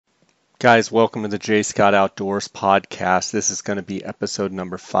Guys, welcome to the J. Scott Outdoors podcast. This is going to be episode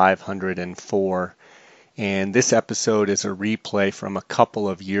number 504. And this episode is a replay from a couple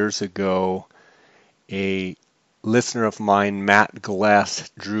of years ago. A listener of mine, Matt Gless,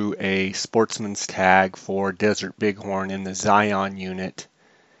 drew a sportsman's tag for Desert Bighorn in the Zion unit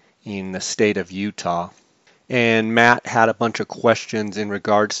in the state of Utah. And Matt had a bunch of questions in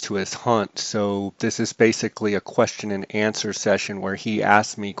regards to his hunt. So this is basically a question and answer session where he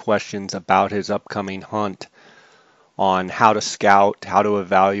asked me questions about his upcoming hunt on how to scout, how to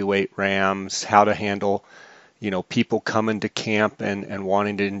evaluate rams, how to handle, people coming to camp and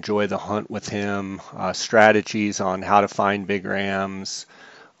wanting to enjoy the hunt with him, strategies on how to find big rams,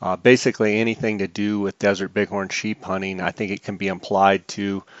 basically anything to do with desert bighorn sheep hunting. I think it can be applied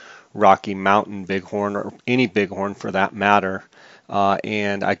to Rocky Mountain bighorn or any bighorn for that matter.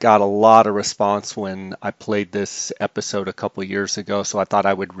 And I got a lot of response when I played this episode a couple years ago, so I thought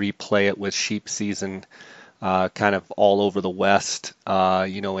I would replay it with sheep season kind of all over the West,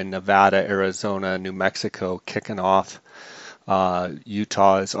 in Nevada, Arizona, New Mexico kicking off.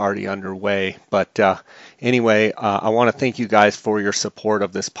 Utah is already underway. But anyway, I want to thank you guys for your support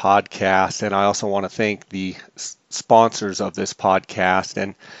of this podcast, and I also want to thank the sponsors of this podcast.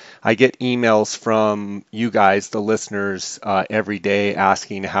 And I get emails from you guys, the listeners, every day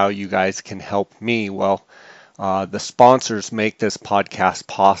asking how you guys can help me. Well, the sponsors make this podcast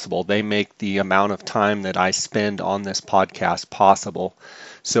possible. They make the amount of time that I spend on this podcast possible.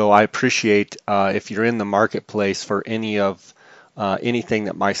 So I appreciate if you're in the marketplace for anything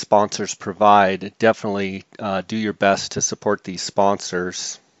that my sponsors provide, definitely do your best to support these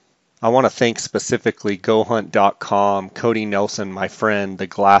sponsors. I want to thank specifically GoHunt.com, Cody Nelson, my friend, the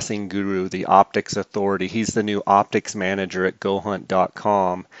glassing guru, the optics authority. He's the new optics manager at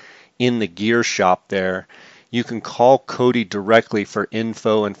GoHunt.com in the gear shop there. You can call Cody directly for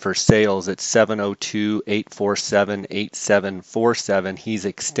info and for sales at 702-847-8747. He's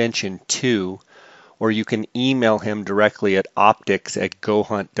extension 2. Or you can email him directly at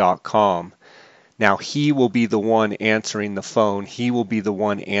optics@gohunt.com. Now, he will be the one answering the phone. He will be the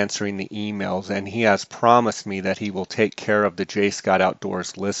one answering the emails, and he has promised me that he will take care of the J. Scott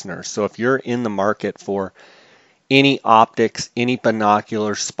Outdoors listeners. So if you're in the market for any optics, any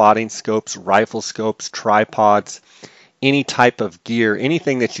binoculars, spotting scopes, rifle scopes, tripods, any type of gear,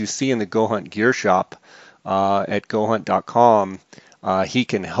 anything that you see in the Go Hunt gear shop at gohunt.com, he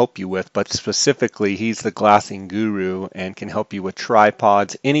can help you with, but specifically he's the glassing guru and can help you with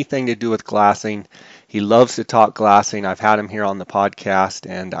tripods, anything to do with glassing. He loves to talk glassing. I've had him here on the podcast,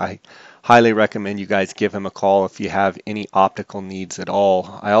 and I highly recommend you guys give him a call if you have any optical needs at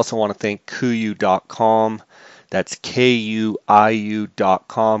all. I also want to thank KUIU.com. That's KUIU.com,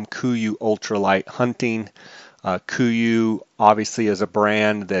 KUIU Ultralight Hunting. KUIU obviously is a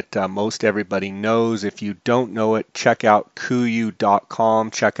brand that most everybody knows. If you don't know it, check out KUIU.com.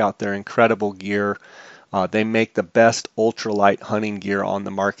 Check out their incredible gear. They make the best ultralight hunting gear on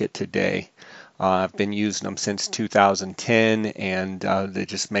the market today. I've been using them since 2010, and they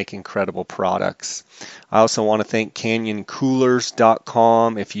just make incredible products. I also want to thank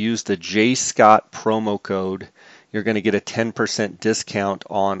CanyonCoolers.com. If you use the J. Scott promo code, you're going to get a 10% discount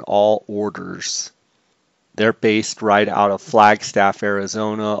on all orders. They're based right out of Flagstaff,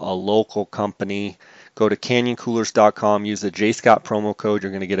 Arizona, a local company. Go to CanyonCoolers.com, use the JScott promo code,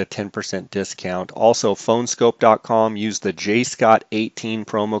 you're going to get a 10% discount. Also, Phonescope.com, use the JScott18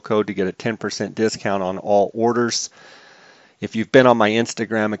 promo code to get a 10% discount on all orders. If you've been on my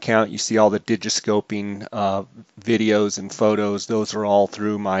Instagram account, you see all the digiscoping videos and photos. Those are all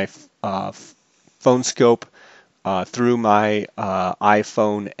through my Phonescope, through my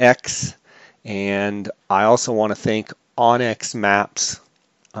iPhone X. And I also want to thank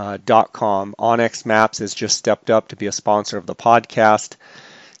OnXMaps.com. OnX Maps has just stepped up to be a sponsor of the podcast.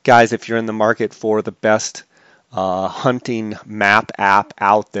 Guys, if you're in the market for the best hunting map app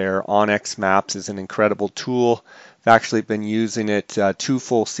out there, OnX Maps is an incredible tool. I've actually been using it 2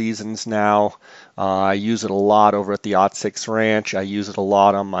 full seasons now. I use it a lot over at the Ot6 Ranch. I use it a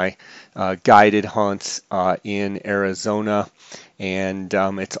lot on my guided hunts in Arizona. And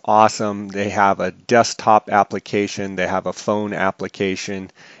it's awesome. They have a desktop application, they have a phone application,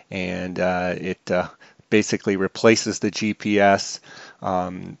 and it basically replaces the GPS.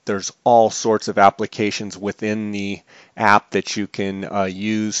 There's all sorts of applications within the app that you can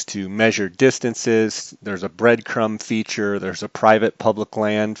use to measure distances. There's a breadcrumb feature, there's a private public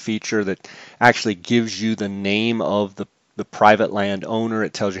land feature that actually gives you the name of the private land owner.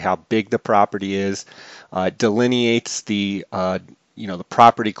 It tells you how big the property is. It delineates the the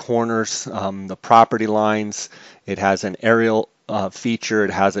property corners, the property lines. It has an aerial feature.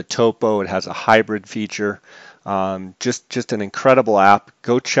 It has a topo. It has a hybrid feature. Just an incredible app.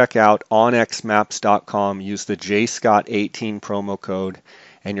 Go check out onxmaps.com. Use the JScott18 promo code,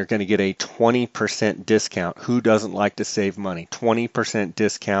 and you're going to get a 20% discount. Who doesn't like to save money? 20%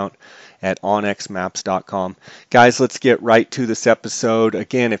 discount at onxmaps.com. Guys, let's get right to this episode.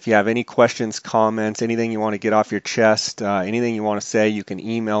 Again, if you have any questions, comments, anything you want to get off your chest, anything you want to say, you can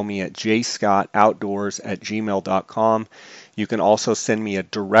email me at jscottoutdoors@gmail.com. You can also send me a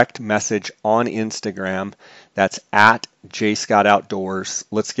direct message on Instagram. That's at jscottoutdoors.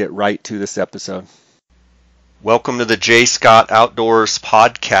 Let's get right to this episode. Welcome to the J. Scott Outdoors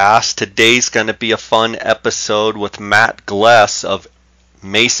podcast. Today's going to be a fun episode with Matt Gless of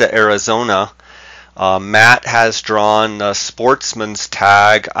Mesa, Arizona. Matt has drawn the sportsman's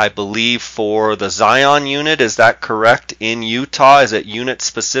tag, I believe, for the Zion unit. Is that correct? In Utah? Is it unit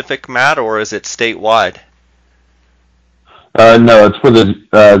specific, Matt, or is it statewide? No, it's for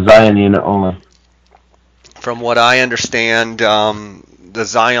the Zion unit only. From what I understand, the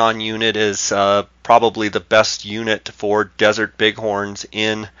Zion unit is probably the best unit for desert bighorns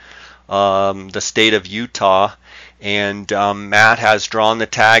in the state of Utah. And Matt has drawn the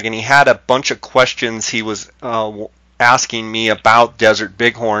tag, and he had a bunch of questions he was asking me about desert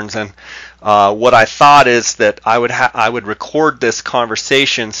bighorns. And what I thought is that I would record this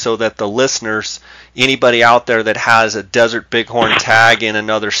conversation so that the listeners, anybody out there that has a desert bighorn tag in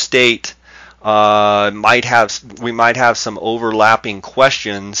another state, we might have some overlapping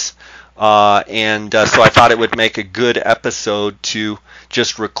questions, and so I thought it would make a good episode to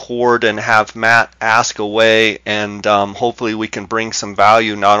just record and have Matt ask away, and hopefully we can bring some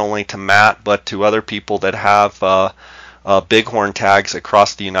value not only to Matt but to other people that have bighorn tags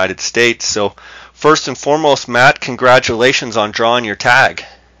across the United States. So first and foremost, Matt, congratulations on drawing your tag.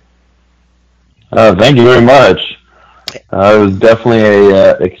 Thank you very much. It was definitely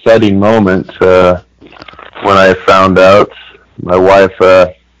a exciting moment when I found out. My wife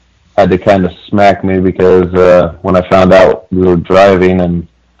had to kind of smack me because when I found out we were driving and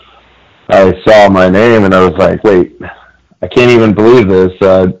I saw my name and I was like, wait, I can't even believe this.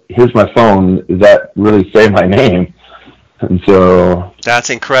 Here's my phone. Does that really say my name? And so that's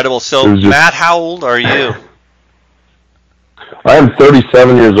incredible. So Matt, how old are you? I am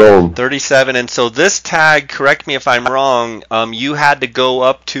 37 years old. 37, and so this tag, correct me if I'm wrong, you had to go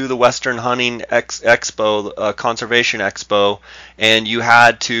up to the Western Hunting Expo, Conservation Expo, and you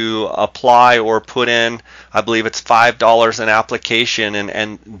had to apply or put in, I believe it's $5 an application,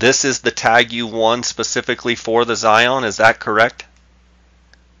 and this is the tag you won specifically for the Zion, is that correct?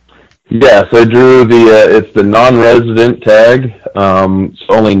 Yes, I drew it's the non-resident tag, so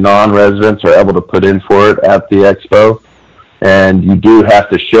only non-residents are able to put in for it at the expo. And you do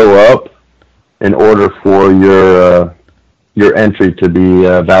have to show up in order for your entry to be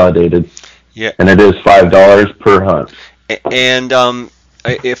validated. Yeah. And it is $5 per hunt. And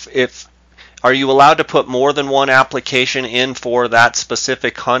if are you allowed to put more than one application in for that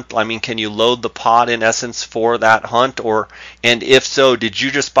specific hunt? I mean, can you load the pot in essence for that hunt, and if so, did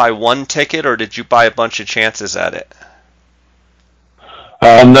you just buy one ticket or did you buy a bunch of chances at it?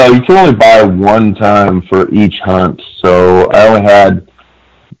 No, you can only buy one time for each hunt. So I only had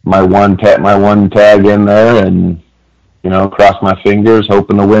my one tag in there, and cross my fingers,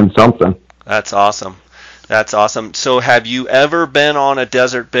 hoping to win something. That's awesome. That's awesome. So have you ever been on a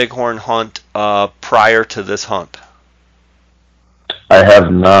desert bighorn hunt prior to this hunt? I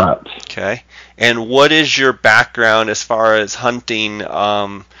have not. Okay. And what is your background as far as hunting?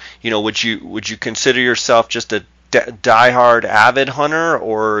 Would you consider yourself just a diehard avid hunter,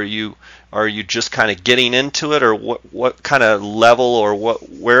 or are you just kind of getting into it, or what kind of level, or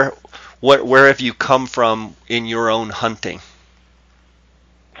where have you come from in your own hunting?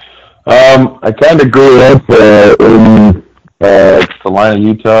 I kind of grew up in Salina,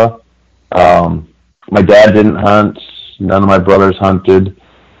 Utah. My dad didn't hunt. None of my brothers hunted.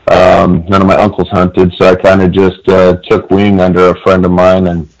 None of my uncles hunted. So I kind of just took wing under a friend of mine,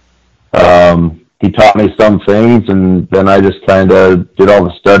 and he taught me some things, and then I just kind of did all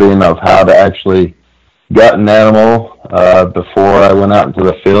the studying of how to actually gut an animal before I went out into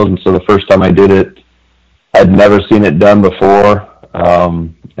the field. And so the first time I did it, I'd never seen it done before.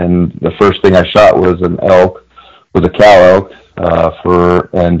 And the first thing I shot was a cow elk,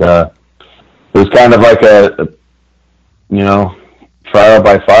 it was kind of like a trial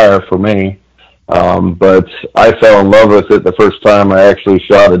by fire for me. But I fell in love with it the first time I actually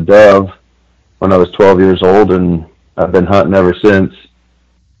shot a dove when I was 12 years old, and I've been hunting ever since.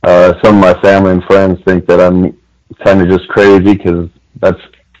 Some of my family and friends think that I'm kind of just crazy because that's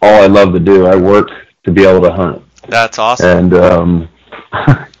all I love to do. I work to be able to hunt. That's awesome. And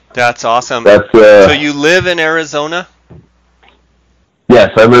That's awesome. that's So you live in Arizona?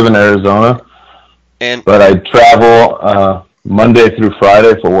 yes, I live in Arizona, And but I travel Monday through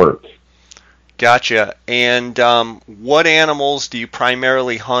Friday for work. gotcha. And what animals do you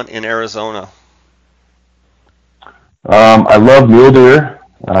primarily hunt in Arizona? I love mule deer.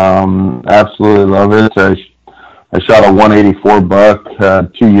 Absolutely love it. I shot a 184 buck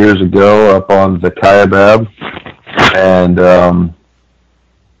 2 years ago up on the Kaibab, and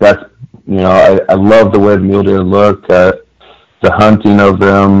that's I love the way the mule deer look. The hunting of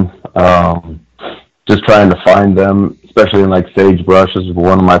them, just trying to find them, especially in like sagebrush, is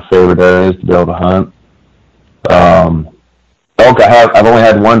one of my favorite areas to be able to hunt. Um, elk, I've only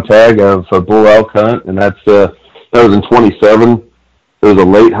had one tag of a bull elk hunt, and that was in 27. It was a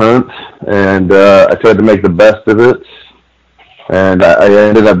late hunt, and I tried to make the best of it, and I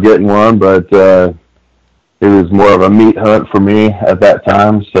ended up getting one, but it was more of a meat hunt for me at that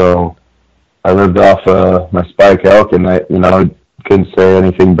time. So I lived off my spike elk, and I couldn't say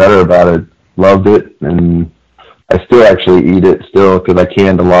anything better about it. Loved it, and I still actually eat it still because I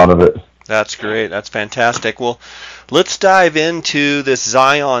canned a lot of it. That's great. That's fantastic. Well, let's dive into this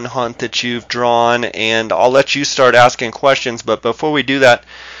Zion hunt that you've drawn, and I'll let you start asking questions. But before we do that,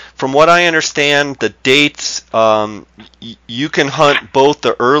 from what I understand, the dates, you can hunt both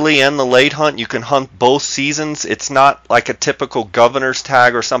the early and the late hunt. You can hunt both seasons. It's not like a typical governor's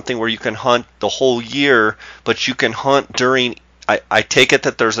tag or something where you can hunt the whole year, but you can hunt during. I take it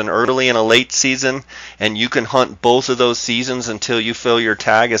that there's an early and a late season, and you can hunt both of those seasons until you fill your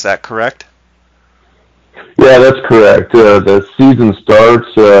tag. Is that correct? Yeah, that's correct. The season starts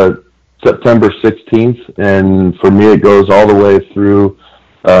September 16th, and for me it goes all the way through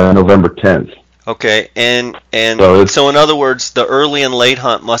November 10th. Okay, and So so in other words, the early and late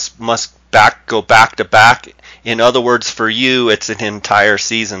hunt must go back to back. In other words, for you, it's an entire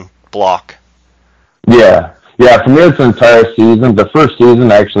season block. yeah, for me it's an entire season. The first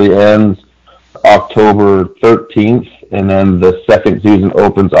season actually ends October 13th, and then the second season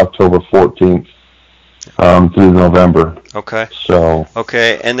opens October 14th through November. Okay. So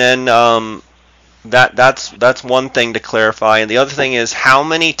Okay, and then that's one thing to clarify, and the other thing is how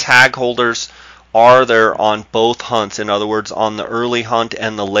many tag holders are there on both hunts? In other words, on the early hunt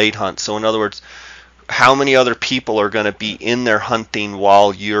and the late hunt. So in other words, how many other people are going to be in there hunting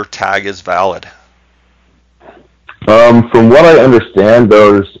while your tag is valid? from what I understand,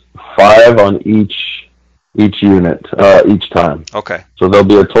 there's 5 on each unit each time. Okay. So there'll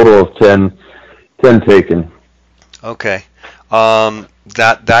be a total of 10 taken. Okay.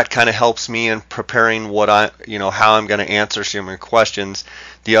 That kind of helps me in preparing how I'm going to answer some of your questions.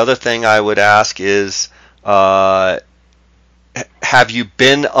 The other thing I would ask is, have you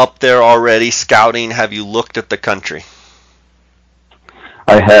been up there already scouting? Have you looked at the country?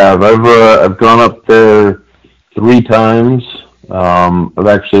 I have. I've gone up there 3 times. I've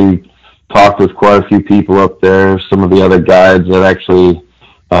actually talked with quite a few people up there. Some of the other guides that actually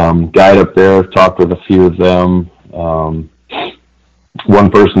guide up there, I've talked with a few of them.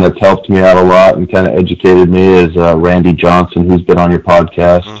 One person that's helped me out a lot and kind of educated me is Randy Johnson, who's been on your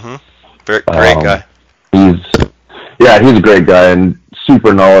podcast. Mm-hmm. Great guy. He's a great guy and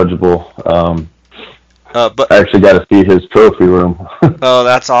super knowledgeable. But I actually got to see his trophy room. oh,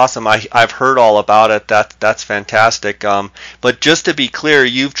 that's awesome. I've heard all about it. That's fantastic. But just to be clear,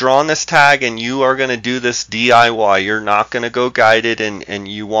 you've drawn this tag and you are going to do this DIY. You're not going to go guided, and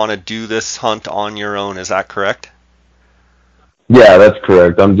you want to do this hunt on your own. Is that correct? Yeah, that's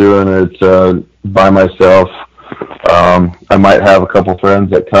correct. I'm doing it by myself. I might have a couple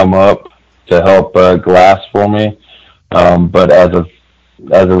friends that come up to help glass for me, but as of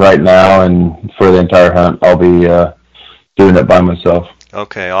right now and for the entire hunt, I'll be doing it by myself.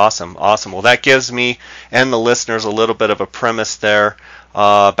 Okay, awesome. Well, that gives me and the listeners a little bit of a premise there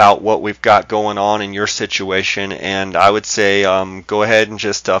about what we've got going on in your situation, and I would say go ahead and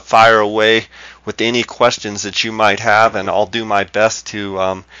just fire away with any questions that you might have, and I'll do my best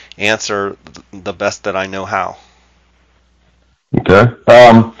to answer the best that I know how. Okay.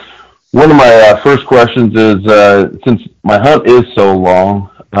 One of my first questions is, since my hunt is so long,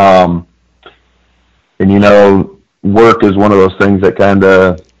 and work is one of those things that kind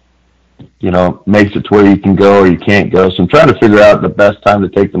of, makes it to where you can go or you can't go. So I'm trying to figure out the best time to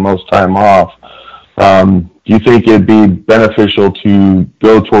take the most time off. Do you think it'd be beneficial to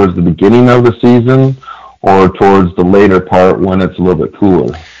go towards the beginning of the season or towards the later part when it's a little bit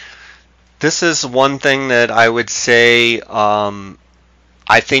cooler? This is one thing that I would say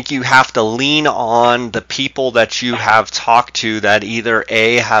I think you have to lean on the people that you have talked to that either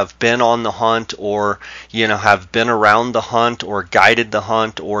A, have been on the hunt, or have been around the hunt or guided the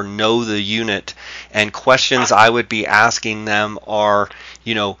hunt or know the unit. And questions I would be asking them are,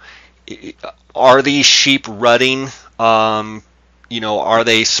 are these sheep rutting? Are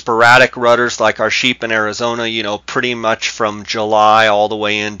they sporadic rudders like our sheep in Arizona, pretty much from July all the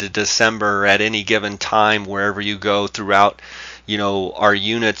way into December at any given time, wherever you go throughout, our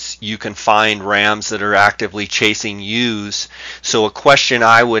units, you can find rams that are actively chasing ewes. So a question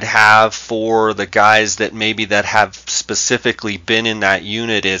I would have for the guys that have specifically been in that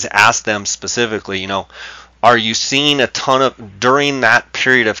unit is ask them specifically, are you seeing a ton of, during that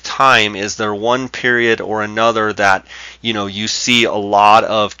period of time, is there one period or another that, you see a lot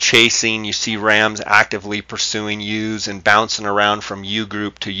of chasing, you see rams actively pursuing ewes and bouncing around from ewe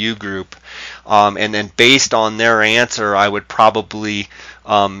group to ewe group? And then based on their answer, I would probably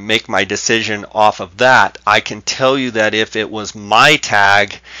make my decision off of that. I can tell you that if it was my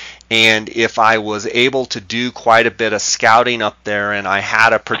tag, and if I was able to do quite a bit of scouting up there and I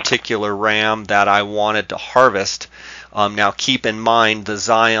had a particular ram that I wanted to harvest, now keep in mind the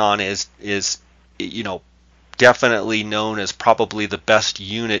Zion is definitely known as probably the best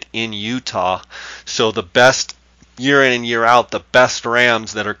unit in Utah. So the best, year in and year out, the best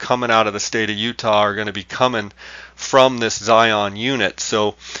rams that are coming out of the state of Utah are going to be coming from this Zion unit.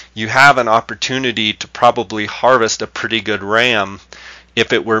 So you have an opportunity to probably harvest a pretty good ram.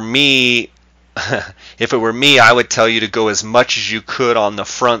 If it were me, I would tell you to go as much as you could on the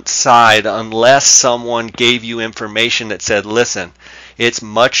front side, unless someone gave you information that said, listen, it's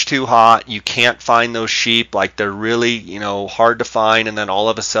much too hot, you can't find those sheep, like they're really, hard to find, and then all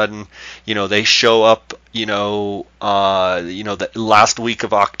of a sudden, they show up, the last week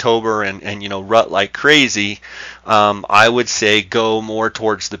of October and rut like crazy. I would say go more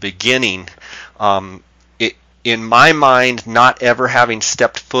towards the beginning. In my mind, not ever having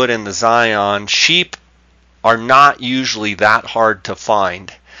stepped foot in the Zion, sheep are not usually that hard to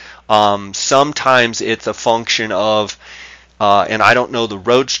find. Sometimes it's a function of, and I don't know the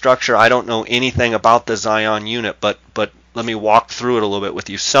road structure, I don't know anything about the Zion unit, but let me walk through it a little bit with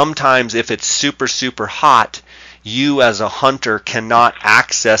you. Sometimes if it's super, super hot, you as a hunter cannot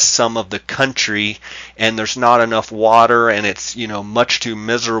access some of the country, and there's not enough water, and it's much too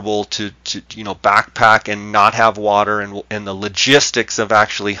miserable to backpack and not have water, and the logistics of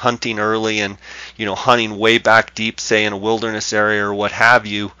actually hunting early and hunting way back deep, say in a wilderness area or what have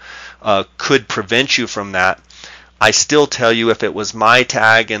you, could prevent you from that. I still tell you, if it was my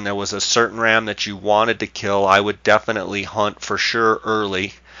tag and there was a certain ram that you wanted to kill, I would definitely hunt for sure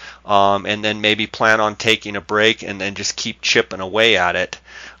early. And then maybe plan on taking a break and then just keep chipping away at it.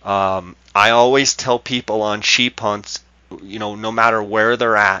 I always tell people on sheep hunts, no matter where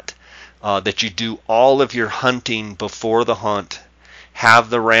they're at, that you do all of your hunting before the hunt.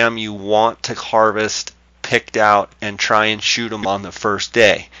 Have the ram you want to harvest picked out and try and shoot them on the first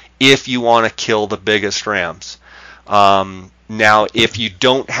day if you want to kill the biggest rams. Now, if you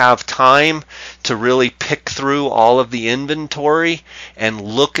don't have time to really pick through all of the inventory and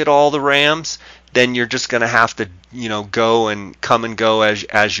look at all the rams, then you're just going to have to, go and come and go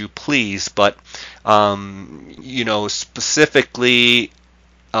as you please. But, specifically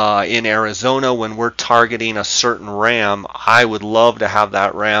in Arizona, when we're targeting a certain ram, I would love to have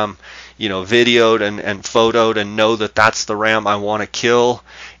that ram, videoed and photoed and know that that's the ram I want to kill.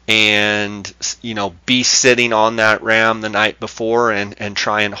 And be sitting on that ram the night before and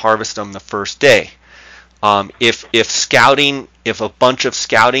try and harvest them the first day. If a bunch of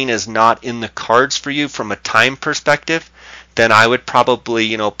scouting is not in the cards for you from a time perspective, then I would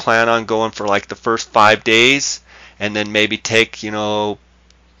probably plan on going for like the first 5 days, and then maybe take a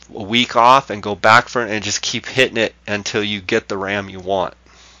week off and go back for it and just keep hitting it until you get the ram you want.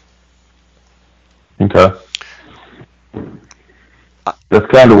 Okay. That's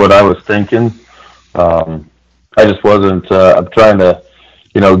kind of what I was thinking. I just wasn't. I'm trying to,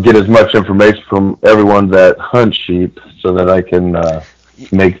 get as much information from everyone that hunts sheep so that I can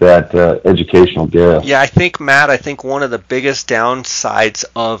make that educational guess. Yeah, I think, Matt. One of the biggest downsides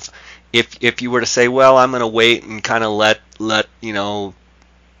of if you were to say, well, I'm going to wait and kind of let the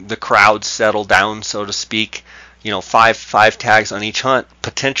crowd settle down, so to speak. Five tags on each hunt.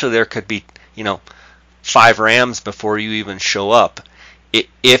 Potentially there could be 5 rams before you even show up.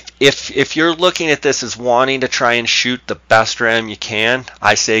 If you're looking at this as wanting to try and shoot the best ram you can,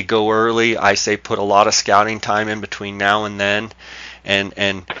 I say go early. I say put a lot of scouting time in between now and then,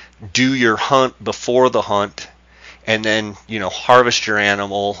 and do your hunt before the hunt, and then harvest your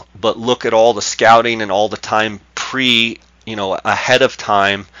animal. But look at all the scouting and all the time pre ahead of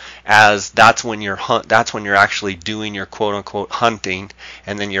time, as that's when you're actually doing your quote unquote hunting,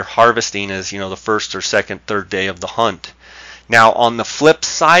 and then your harvesting is the first or second, third day of the hunt. Now on the flip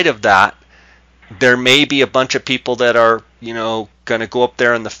side of that, there may be a bunch of people that are going to go up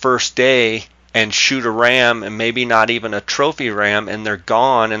there on the first day and shoot a ram, and maybe not even a trophy ram, and they're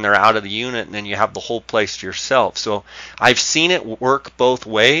gone and they're out of the unit, and then you have the whole place to yourself. So I've seen it work both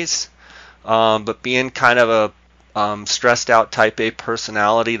ways, but being kind of a stressed out type A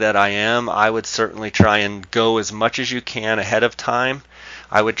personality that I am, I would certainly try and go as much as you can ahead of time.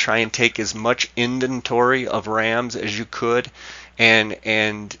 I would try and take as much inventory of rams as you could, and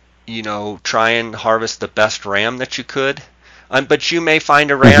try and harvest the best ram that you could. But you may find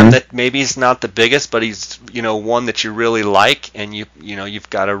a ram that maybe he's not the biggest, but he's one that you really like, and you've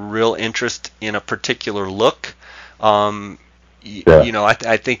got a real interest in a particular look. I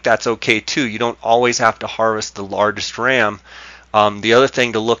think that's okay too. You don't always have to harvest the largest ram. The other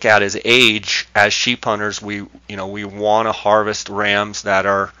thing to look at is age. As sheep hunters, we want to harvest rams that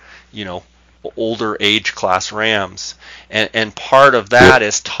are older age class rams, and part of that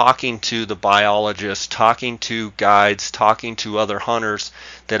is talking to the biologists, talking to guides, talking to other hunters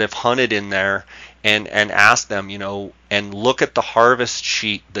that have hunted in there, and ask them, and look at the harvest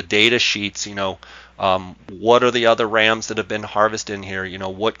sheet, the data sheets, what are the other rams that have been harvested in here,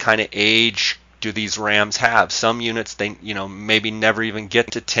 what kind of age do these rams have. Some units, they maybe never even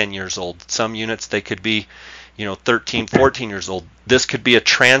get to 10 years old. Some units, they could be 13, 14 years old. This could be a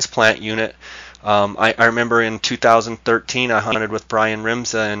transplant unit. I remember in 2013 I hunted with Brian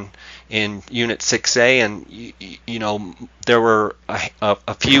Rimza in Unit 6A, and there were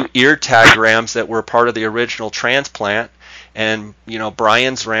a few ear tag rams that were part of the original transplant, and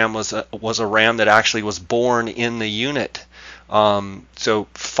Brian's ram was a ram that actually was born in the unit. So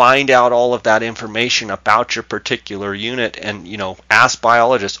find out all of that information about your particular unit, and ask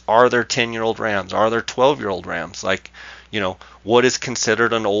biologists, are there 10-year-old rams, are there 12-year-old rams, what is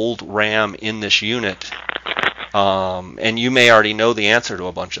considered an old ram in this unit, and you may already know the answer to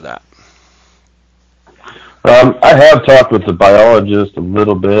a bunch of that. I have talked with the biologist a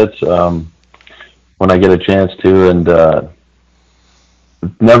little bit when I get a chance to, and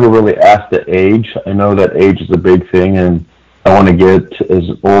never really asked the age. I know that age is a big thing, and I want to get as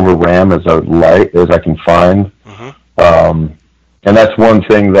old a ram as I can find. And that's one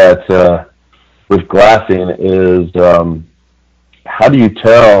thing that with glassing is how do you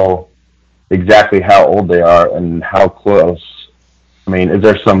tell exactly how old they are and how close? I mean, is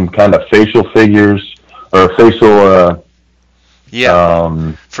there some kind of facial figures or facial?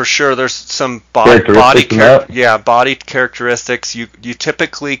 For sure. There's some body characteristics. You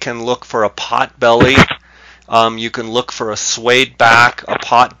typically can look for a pot belly. You can look for a swayed back, a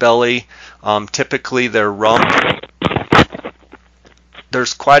pot belly. Typically, their rump.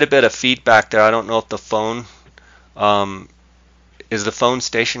 There's quite a bit of feedback there. I don't know if the phone is the phone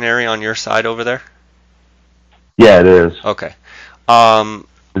stationary on your side over there? Yeah, it is. Okay.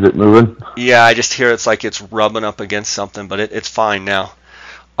 Is it moving? Yeah, I just hear it's like it's rubbing up against something, but it's fine now.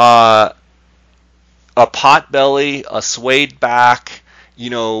 A pot belly, a swayed back.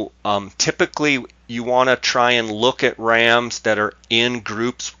 Typically you want to try and look at rams that are in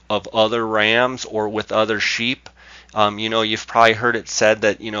groups of other rams or with other sheep. You've probably heard it said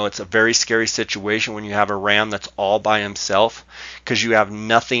that it's a very scary situation when you have a ram that's all by himself, because you have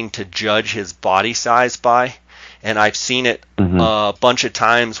nothing to judge his body size by. And I've seen it a bunch of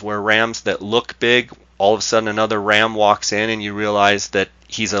times where rams that look big, all of a sudden another ram walks in and you realize that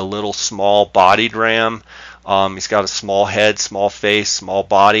he's a little small bodied ram. He's got a small head, small face, small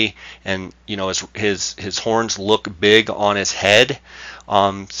body, and his horns look big on his head.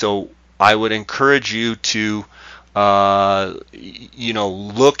 So I would encourage you to look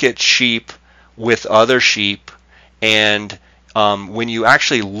at sheep with other sheep, and when you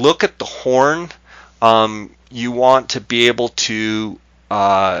actually look at the horn, you want to be able to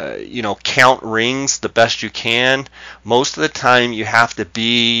count rings the best you can. Most of the time you have to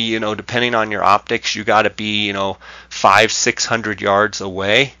be, depending on your optics, you got to be 500-600 yards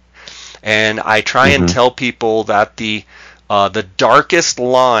away. And I try and tell people that the darkest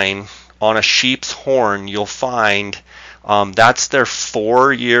line on a sheep's horn you'll find, that's their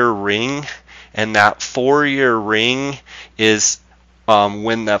 4-year ring, and that 4-year ring is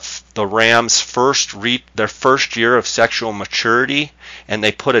when the rams first reach their first year of sexual maturity, and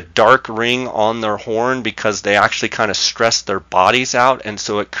they put a dark ring on their horn because they actually kind of stress their bodies out, and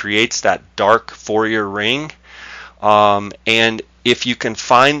so it creates that dark 4-year ring. And if you can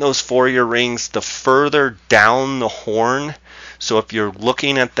find those 4-year rings, the further down the horn, So if you're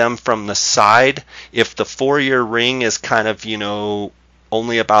looking at them from the side, if the 4-year ring is kind of,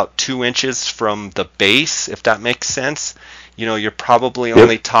 only about 2 inches from the base, if that makes sense, you're probably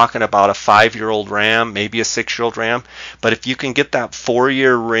only talking about a 5-year-old ram, maybe a 6-year-old ram. But if you can get that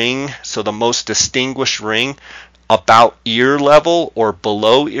 4-year ring, so the most distinguished ring, about ear level or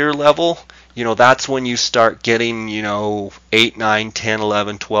below ear level, that's when you start getting, 8, 9, 10,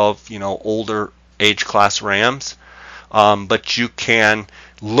 11, 12, older age class rams. But you can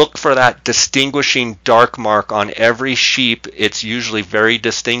look for that distinguishing dark mark on every sheep. It's usually very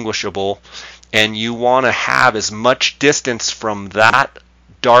distinguishable, and you want to have as much distance from that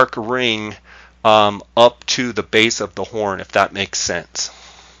dark ring up to the base of the horn, if that makes sense.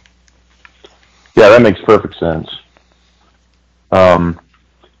 Yeah, that makes perfect sense.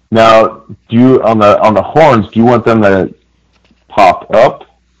 Now, do you on the horns? Do you want them to pop up?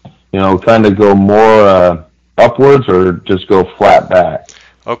 Kind of go more upwards, or just go flat back?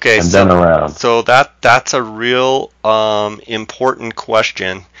 Okay, and then around. So that's a real important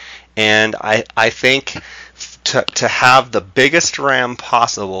question, and I think to have the biggest ram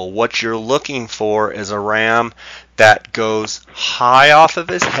possible, what you're looking for is a ram that goes high off of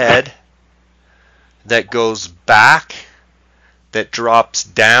his head, that goes back, that drops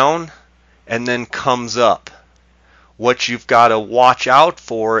down, and then comes up. What you've got to watch out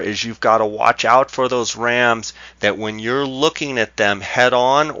for is you've got to watch out for those rams that when you're looking at them head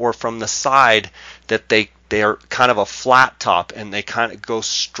on or from the side, that they're kind of a flat top and they kind of go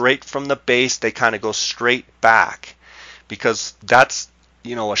straight from the base, they kind of go straight back, because that's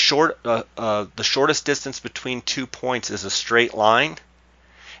the shortest distance between 2 points is a straight line,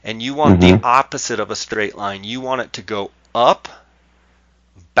 and you want the opposite of a straight line. You want it to go up,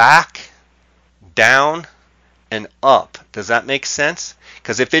 back, down, and up. Does that make sense?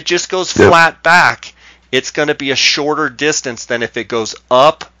 Because if it just goes flat back, it's going to be a shorter distance than if it goes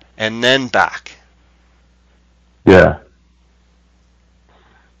up and then back. Yeah.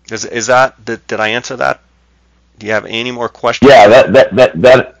 Is that did I answer that? Do you have any more questions? Yeah,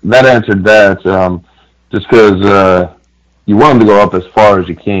 that answered that. Just because you want them to go up as far as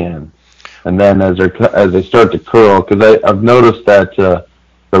you can, and then as they start to curl, because I've noticed that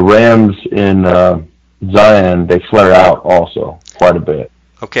the rams in Zion, they flare out also quite a bit.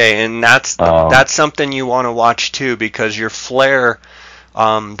 Okay, and that's something you want to watch too, because your flare,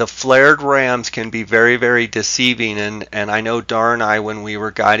 the flared rams can be very, very deceiving, and I know Dar and I, when we were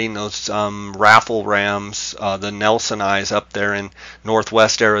guiding those raffle rams, the Nelson eyes up there in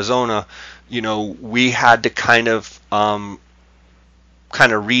northwest Arizona, we had to kind of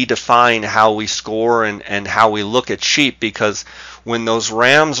redefine how we score and how we look at sheep, because when those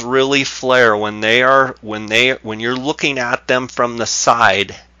rams really flare, when you're looking at them from the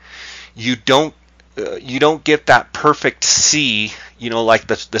side, you don't get that perfect C, like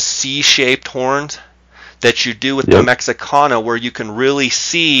the C-shaped horns that you do with the Mexicana, where you can really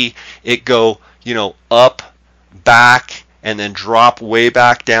see it go, up, back, and then drop way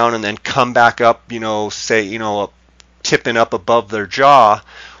back down, and then come back up, tipping up above their jaw.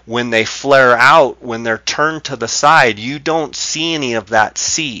 When they flare out, when they're turned to the side, you don't see any of that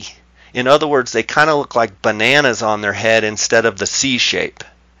C. In other words, they kind of look like bananas on their head instead of the C shape.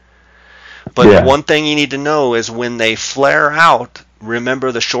 But one thing you need to know is when they flare out,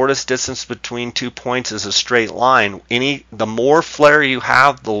 remember the shortest distance between 2 points is a straight line. The more flare you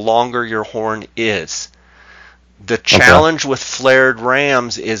have, the longer your horn is. The challenge with flared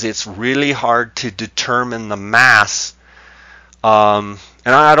rams is it's really hard to determine the mass.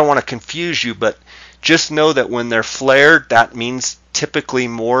 And I don't want to confuse you, but just know that when they're flared, that means typically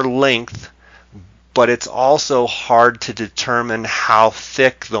more length, but it's also hard to determine how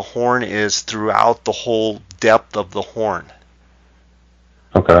thick the horn is throughout the whole depth of the horn.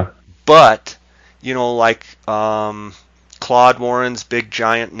 Okay. But, like Claude Warren's big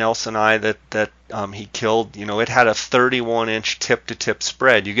giant Nelson eye that he killed, it had a 31-inch tip-to-tip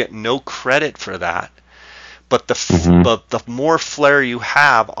spread. You get no credit for that. But the more flare you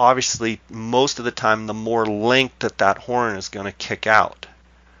have, obviously, most of the time, the more length that horn is going to kick out.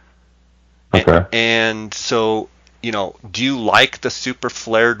 Okay. And so, do you like the super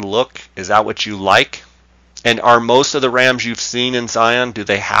flared look? Is that what you like? And are most of the rams you've seen in Zion, do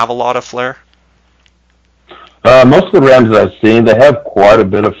they have a lot of flare? Most of the rams that I've seen, they have quite a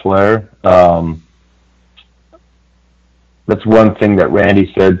bit of flare. That's one thing that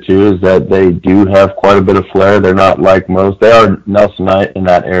Randy said too, is that they do have quite a bit of flare. They're not like most. They are Nelsonite in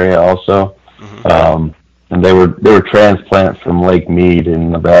that area also, and they were transplants from Lake Mead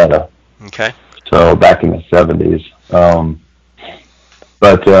in Nevada. Okay. So back in the 70s,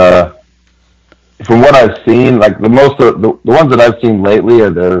 but from what I've seen, like the most of the ones that I've seen lately are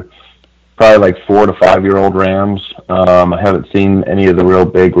the probably like 4 to 5 year old rams. I haven't seen any of the real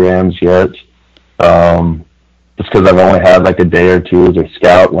big rams yet. Just because I've only had like a day or two as a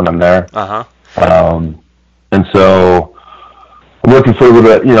scout when I'm there. Uh-huh. And so I'm looking for a little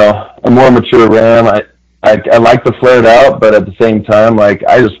bit, a more mature ram. I like the flared out, but at the same time, like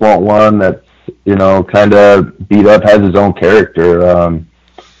I just want one that's, kind of beat up, has his own character.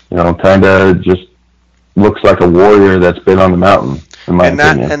 Kind of just looks like a warrior that's been on the mountain, in my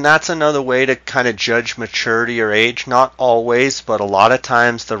opinion. And that's another way to kind of judge maturity or age. Not always, but a lot of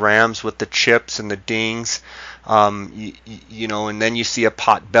times the rams with the chips and the dings, and then you see a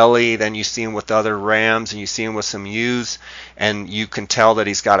pot belly, then you see him with other rams, and you see him with some ewes, and you can tell that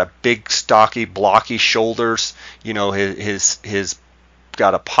he's got a big, stocky, blocky shoulders. His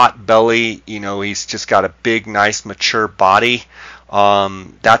got a pot belly. He's just got a big, nice, mature body.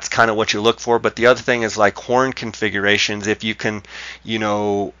 That's kind of what you look for. But the other thing is like horn configurations. If you can,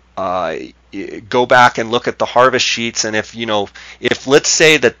 go back and look at the harvest sheets, and if let's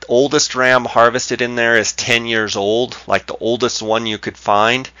say the oldest ram harvested in there is 10 years old, like the oldest one you could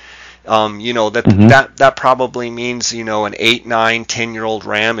find, that probably means an 8, 9, 10-year-old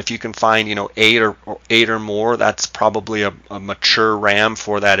ram. If you can find eight or more, that's probably a mature ram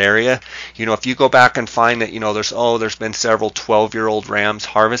for that area. If you go back and find that there's been several 12-year-old rams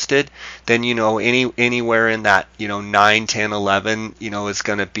harvested, then anywhere in that 9, 10, 11 is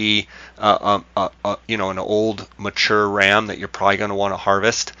going to be an old mature ram that you're probably going to want to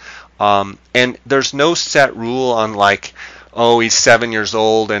harvest. And there's no set rule on like, oh, he's 7 years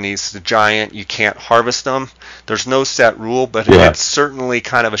old and he's the giant, you can't harvest them. There's no set rule, but it's certainly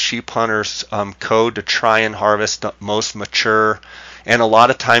kind of a sheep hunter's code to try and harvest the most mature. And a lot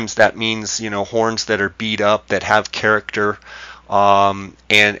of times that means, horns that are beat up, that have character.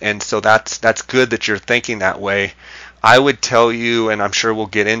 And so that's good that you're thinking that way. I would tell you, and I'm sure we'll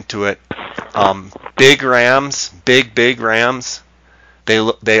get into it, big rams, big rams,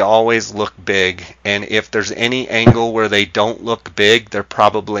 they always look big, and if there's any angle where they don't look big, they're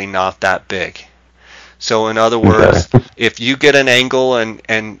probably not that big. So in other words, if you get an angle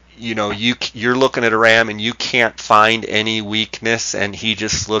and you're looking at a ram and you can't find any weakness, and he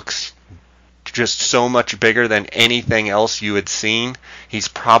just looks just so much bigger than anything else you had seen, he's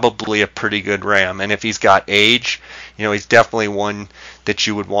probably a pretty good ram. And if he's got age, he's definitely one that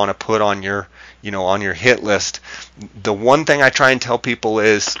you would want to put on your on your hit list. The one thing I try and tell people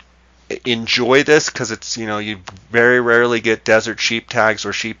is enjoy this, because it's you very rarely get desert sheep tags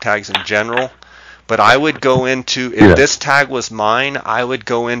or sheep tags in general. But I would go into, if this tag was mine, I would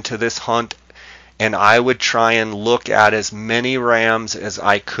go into this hunt and I would try and look at as many rams as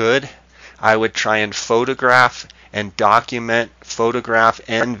I could. I would try and photograph and document, photograph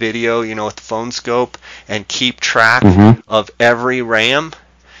and video, with the phone scope, and keep track of every ram.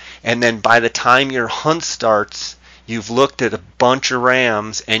 And then by the time your hunt starts, you've looked at a bunch of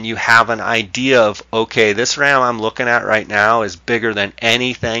rams and you have an idea of, okay, this ram I'm looking at right now is bigger than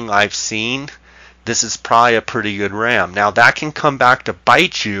anything I've seen. This is probably a pretty good ram. Now that can come back to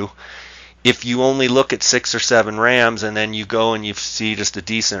bite you if you only look at 6 or 7 rams and then you go and you see just a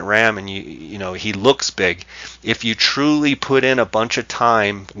decent ram and he looks big. If you truly put in a bunch of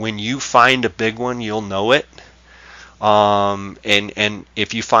time, when you find a big one, you'll know it. And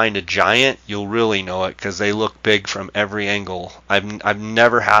if you find a giant, you'll really know it, because they look big from every angle. I've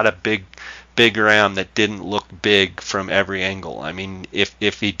never had a big ram that didn't look big from every angle. I mean,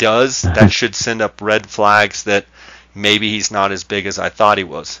 if he does, that should send up red flags that maybe he's not as big as I thought he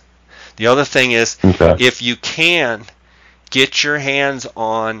was. The other thing is, if you can get your hands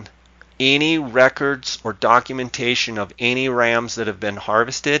on any records or documentation of any rams that have been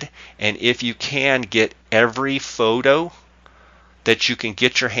harvested, and if you can get every photo that you can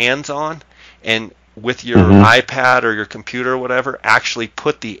get your hands on, and with your iPad or your computer or whatever, actually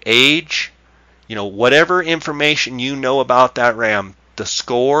put the age, whatever information you know about that ram, the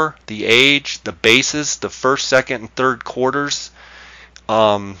score, the age, the bases, the first, second, and third quarters,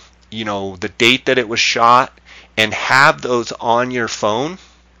 the date that it was shot, and have those on your phone,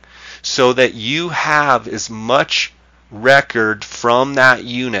 so that you have as much record from that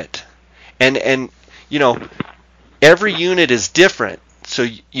unit. And every unit is different. So,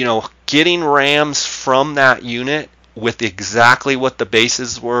 getting rams from that unit with exactly what the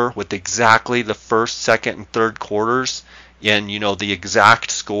bases were, with exactly the first, second, and third quarters, and, the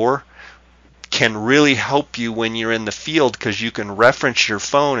exact score, can really help you when you're in the field, because you can reference your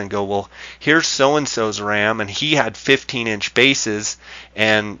phone and go, well, here's so-and-so's ram, and he had 15-inch bases,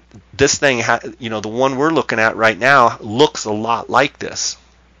 and this thing, the one we're looking at right now looks a lot like this.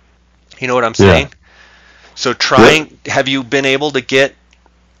 You know what I'm Yeah. saying? So Yep. have you been able to get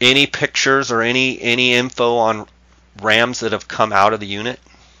any pictures or any info on rams that have come out of the unit?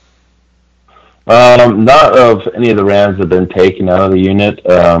 Not of any of the rams that have been taken out of the unit.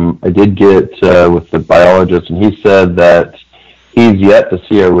 I did get with the biologist, and he said that he's yet to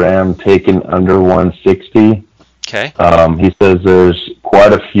see a ram taken under 160. Okay. He says there's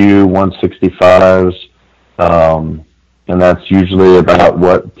quite a few 165s, and that's usually about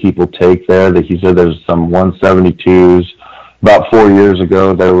what people take there. That he said there's some 172s. About 4 years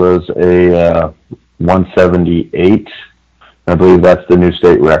ago, there was a 178. I believe that's the new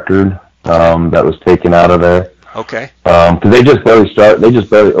state record Okay. that was taken out of there. Okay. Because they just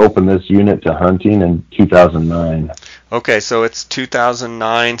barely opened this unit to hunting in 2009. Okay, so it's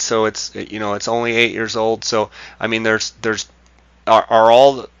 2009, so it's only 8 years old. So I mean, are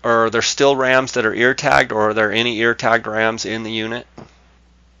there still rams that are ear tagged, or are there any ear tagged rams in the unit?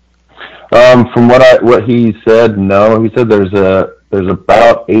 From what he said, no. He said there's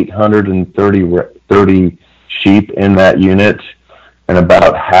about 830 sheep in that unit, and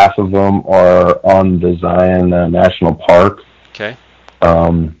about half of them are on the Zion National Park. Okay.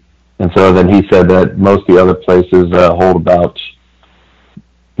 And so then he said that most of the other places hold about,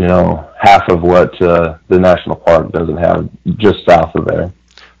 half of what the national park doesn't have, just south of there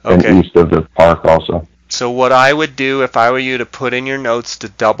and Okay. east of the park also. So what I would do if I were you to put in your notes to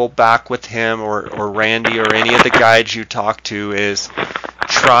double back with him or Randy or any of the guides you talk to is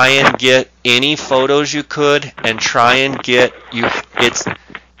try and get any photos you could, and try and get you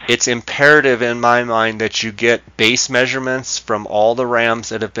it's imperative in my mind that you get base measurements from all the rams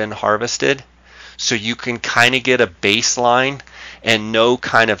that have been harvested, so you can kind of get a baseline and know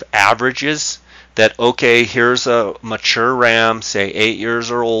kind of averages that, okay, here's a mature ram, say 8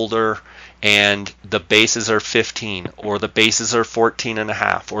 years or older, and the bases are 15, or the bases are 14 and a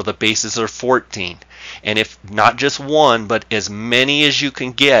half, or the bases are 14. And if not just one, but as many as you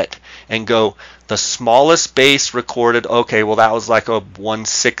can get, and go, the smallest base recorded, okay, well, that was like a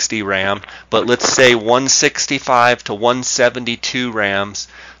 160 ram, but let's say 165 to 172 rams.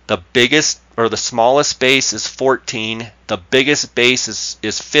 The biggest or the smallest base is 14, the biggest base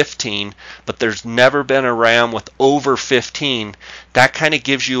is 15, but there's never been a ram with over 15. That kind of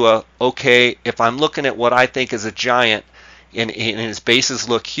gives you okay, if I'm looking at what I think is a giant and his bases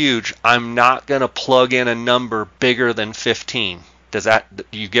look huge, I'm not going to plug in a number bigger than 15. Do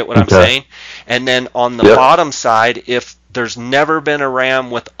you get what I'm Okay. saying? And then on the Yep. bottom side, if there's never been a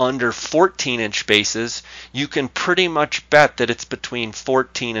ram with under 14-inch bases, you can pretty much bet that it's between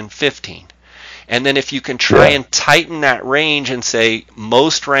 14 and 15. And then if you can try Yeah. and tighten that range and say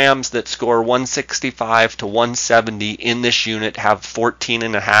most rams that score 165 to 170 in this unit have 14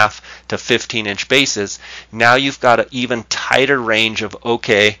 and a half to 15-inch bases, now you've got an even tighter range of,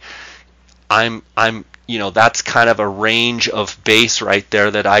 okay, I'm that's kind of a range of base right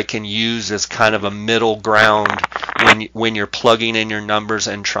there that I can use as kind of a middle ground when you're plugging in your numbers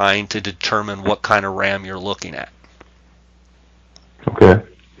and trying to determine what kind of ram you're looking at. Okay.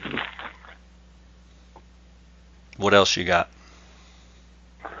 What else you got?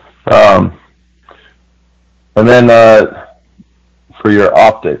 Um, and then for your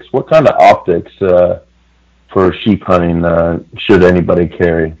optics, what kind of optics for sheep hunting should anybody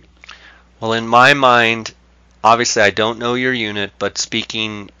carry? Well, in my mind, obviously I don't know your unit, but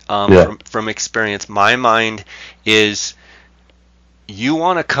speaking Yeah. from experience, my mind is you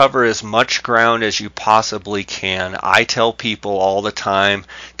want to cover as much ground as you possibly can. I tell people all the time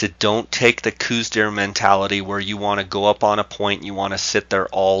to don't take the Coues deer mentality where you want to go up on a point, you want to sit there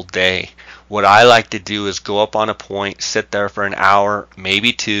all day. What I like to do is go up on a point, sit there for an hour,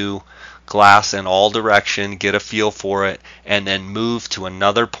 maybe two, glass in all direction, get a feel for it, and then move to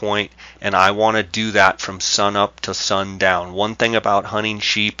another point. And I want to do that from sun up to sundown. One thing about hunting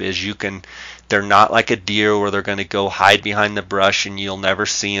sheep is they're not like a deer where they're going to go hide behind the brush and you'll never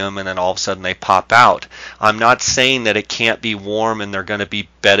see them and then all of a sudden they pop out. I'm not saying that it can't be warm and they're going to be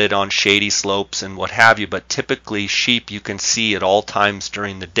bedded on shady slopes and what have you, but typically sheep you can see at all times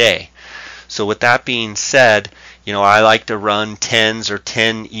during the day. So with that being said, I like to run 10s or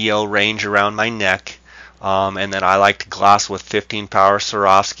 10 EL range around my neck. And then I like to glass with 15 power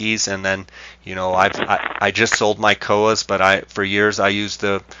Swarovskis, and then I just sold my Koas, but for years I used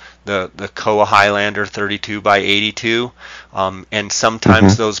the Koa Highlander 32 by 82, and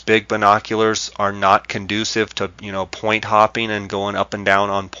sometimes Mm-hmm. those big binoculars are not conducive to point hopping and going up and down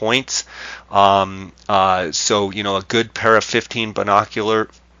on points. So a good pair of 15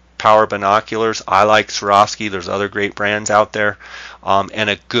 power binoculars. I like Swarovski. There's other great brands out there. And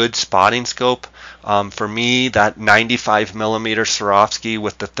a good spotting scope. For me, that 95 millimeter Swarovski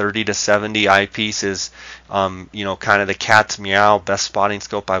with the 30 to 70 eyepiece is, kind of the cat's meow, best spotting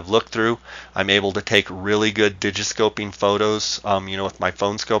scope I've looked through. I'm able to take really good digiscoping photos, with my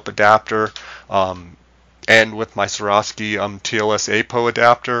phone scope adapter, and with my Swarovski TLS APO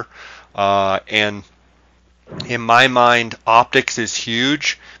adapter. And in my mind, optics is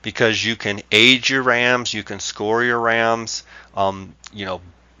huge because you can age your rams, you can score your rams,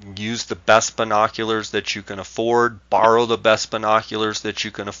 use the best binoculars that you can afford, borrow the best binoculars that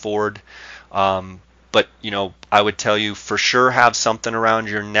you can afford. But I would tell you for sure have something around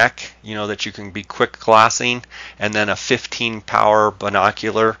your neck, that you can be quick glassing, and then a 15 power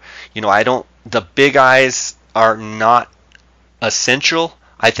binocular. The big eyes are not essential.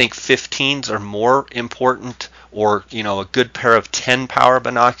 I think 15s are more important, or a good pair of 10 power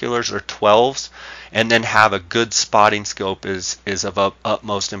binoculars or 12s, and then have a good spotting scope is of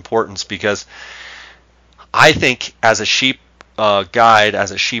utmost importance, because I think as a sheep guide, as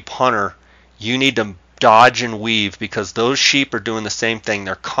a sheep hunter, you need to dodge and weave, because those sheep are doing the same thing.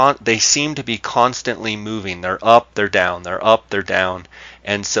 They seem to be constantly moving. They're up, they're down, they're up, they're down,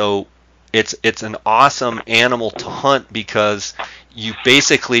 and so it's an awesome animal to hunt, because you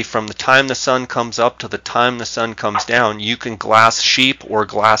basically, from the time the sun comes up to the time the sun comes down, you can glass sheep or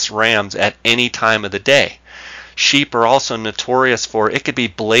glass rams at any time of the day. Sheep are also notorious for, it could be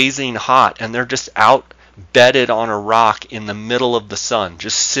blazing hot and they're just out bedded on a rock in the middle of the sun,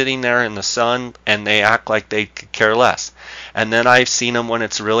 just sitting there in the sun, and they act like they could care less. And then I've seen them when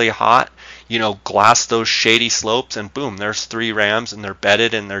it's really hot, glass those shady slopes, and boom, there's 3 rams, and they're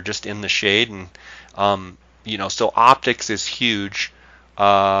bedded and they're just in the shade. And so optics is huge,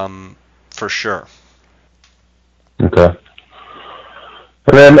 for sure. Okay.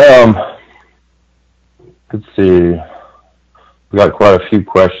 And then let's see, we got quite a few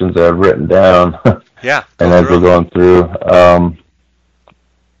questions that I've written down. Yeah. And as we're going through, how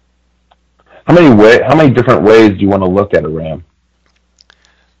many different ways do you want to look at a ram?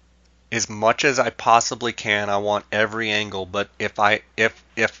 As much as I possibly can. I want every angle. But if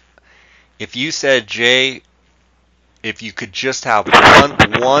you said, Jay, if you could just have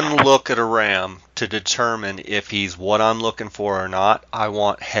one look at a ram to determine if he's what I'm looking for or not, I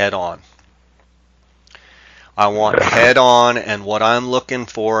want head on. I want head on, and what I'm looking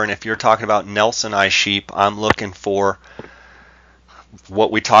for, and if you're talking about Nelson eye sheep, I'm looking for what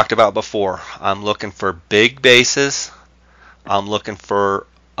we talked about before. I'm looking for big bases. I'm looking for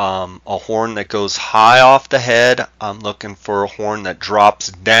a horn that goes high off the head. I'm looking for a horn that drops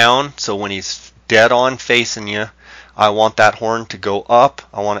down, so when he's dead on facing you, I want that horn to go up,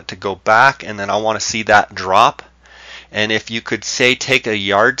 I want it to go back, and then I want to see that drop. And if you could say take a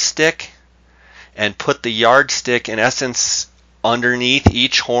yardstick and put the yardstick in essence underneath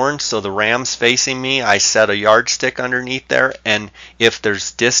each horn, so the ram's facing me, I set a yardstick underneath there, and if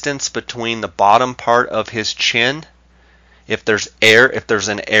there's distance between the bottom part of his chin, if there's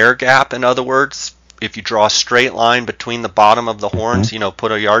an air gap, in other words, if you draw a straight line between the bottom of the horns,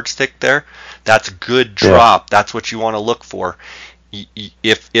 put a yardstick there, that's good drop. Yeah. That's what you want to look for.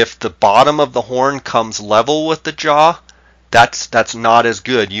 If the bottom of the horn comes level with the jaw, that's not as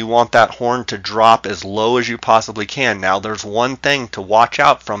good. You want that horn to drop as low as you possibly can. Now, there's one thing to watch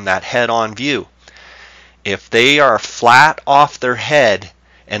out from that head-on view. If they are flat off their head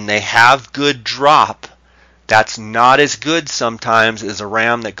and they have good drop, that's not as good sometimes as a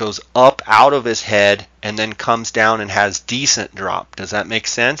ram that goes up out of his head and then comes down and has decent drop. Does that make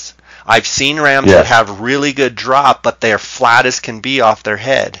sense? I've seen rams that have really good drop, but they're flat as can be off their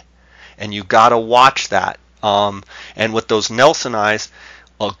head, and you got to watch that. And with those Nelson eyes,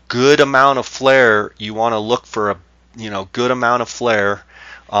 a good amount of flare, you want to look for a good amount of flare,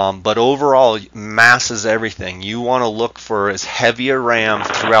 but overall mass is everything. You want to look for as heavy a ram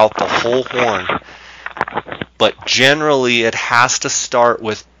throughout the whole horn, but generally it has to start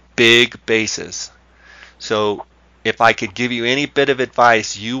with big bases. So if I could give you any bit of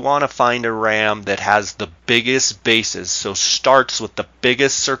advice, you want to find a ram that has the biggest bases, so starts with the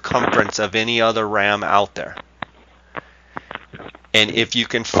biggest circumference of any other ram out there. And if you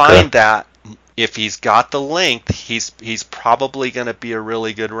can find that, if he's got the length, he's probably going to be a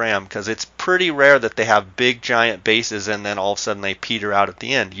really good ram, because it's pretty rare that they have big giant bases and then all of a sudden they peter out at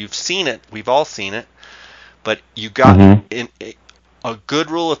the end. You've seen it, we've all seen it, but you got a good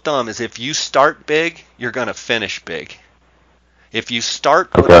rule of thumb is if you start big, you're going to finish big. If you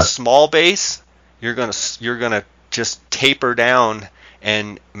start with a small base, you're going to just taper down,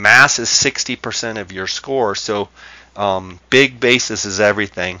 and mass is 60% of your score. So Big basis is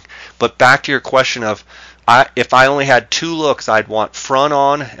everything. But back to your question of, if I only had two looks, I'd want front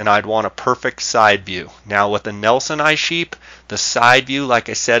on and I'd want a perfect side view. Now with the Nelson eye sheep, the side view, like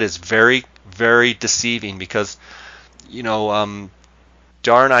I said, is very, very deceiving because,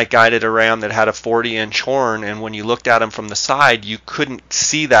 Dar and I guided a ram that had a 40-inch horn, and when you looked at him from the side, you couldn't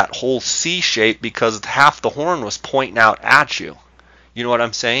see that whole C shape because half the horn was pointing out at you. You know what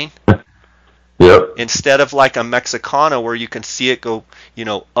I'm saying? Yep. Instead of like a Mexicana where you can see it go,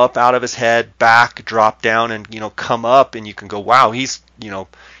 up out of his head, back, drop down, and come up, and you can go, wow,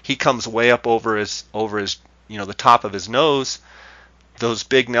 he comes way up over his the top of his nose. Those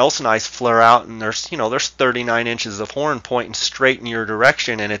big Nelson eyes flare out, and there's 39 inches of horn pointing straight in your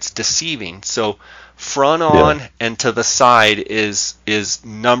direction, and it's deceiving. So front on and to the side is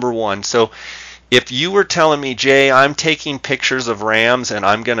number one. So if you were telling me, Jay, I'm taking pictures of rams and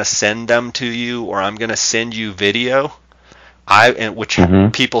I'm going to send them to you, or I'm going to send you video, which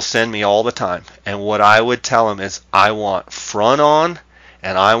people send me all the time, and what I would tell them is I want front on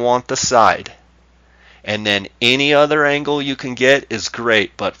and I want the side. And then any other angle you can get is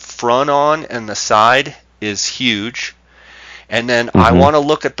great, but front on and the side is huge. And then I want to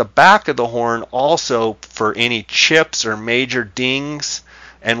look at the back of the horn also for any chips or major dings.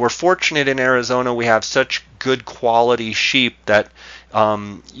 And we're fortunate in Arizona, we have such good quality sheep that,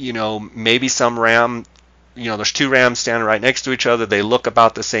 maybe some ram, there's two rams standing right next to each other. They look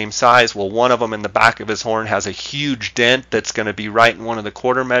about the same size. Well, one of them in the back of his horn has a huge dent that's going to be right in one of the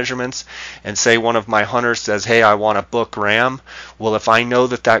quarter measurements. And say one of my hunters says, hey, I want a book ram. Well, if I know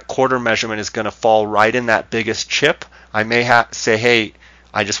that quarter measurement is going to fall right in that biggest chip, I may say, hey,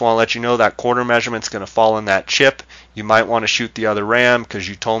 I just want to let you know that quarter measurement's going to fall in that chip. You might want to shoot the other ram because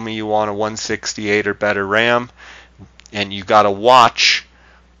you told me you want a 168 or better ram. And you got to watch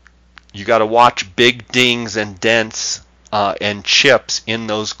big dings and dents and chips in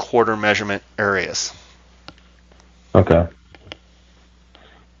those quarter measurement areas. Okay.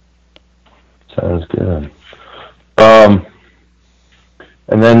 Sounds good. And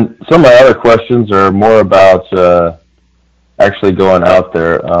then some of my other questions are more about actually going out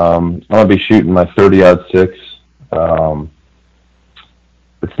there. I'm going to be shooting my 30-06.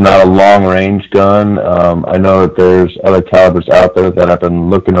 It's not a long-range gun. I know that there's other calibers out there that I've been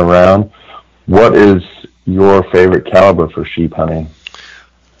looking around. What is your favorite caliber for sheep hunting?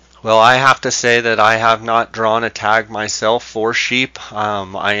 Well, I have to say that I have not drawn a tag myself for sheep.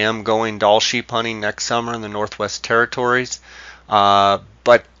 I am going Dall sheep hunting next summer in the Northwest Territories.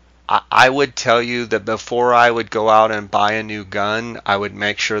 But I would tell you that before I would go out and buy a new gun, I would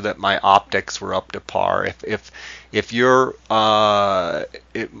make sure that my optics were up to par. If you're, my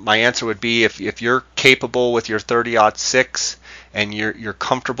answer would be if you're capable with your 30-06 and you're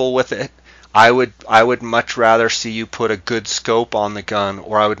comfortable with it, I would much rather see you put a good scope on the gun,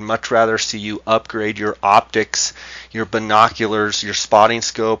 or I would much rather see you upgrade your optics, your binoculars, your spotting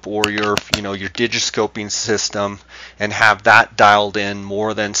scope, or your digiscoping system, and have that dialed in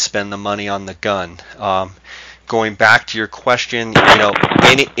more than spend the money on the gun. Going back to your question,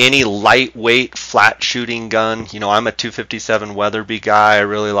 any lightweight flat shooting gun, I'm a 257 Weatherby guy. I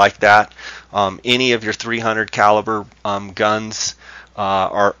really like that. Any of your 300 caliber guns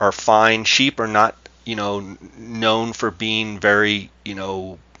are fine. Sheep are not, known for being very,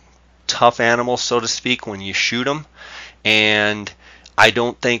 tough animals, so to speak, when you shoot them. And I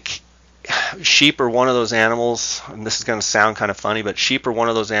don't think sheep are one of those animals, and this is going to sound kind of funny, but sheep are one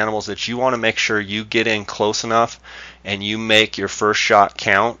of those animals that you want to make sure you get in close enough and you make your first shot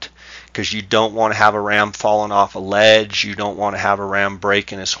count, because you don't want to have a ram falling off a ledge. You don't want to have a ram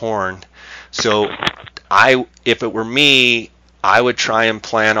breaking his horn. So if it were me, I would try and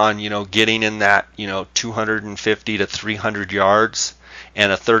plan on, getting in that, 250 to 300 yards,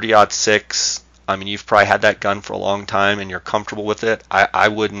 and a 30-06. I mean, you've probably had that gun for a long time and you're comfortable with it. I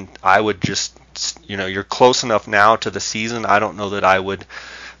would just, you're close enough now to the season. I don't know that I would,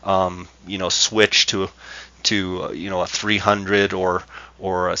 switch to a 300 or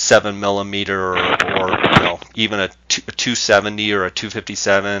a 7mm or even a 270 or a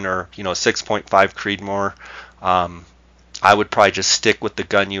 257 or, 6.5 Creedmoor. I would probably just stick with the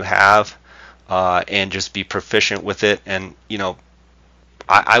gun you have and just be proficient with it. And,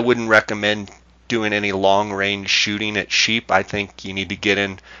 I wouldn't recommend doing any long range shooting at sheep. I think you need to get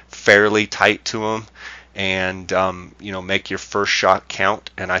in fairly tight to them and, make your first shot count.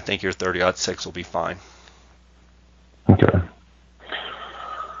 And I think your 30-06 will be fine. Okay.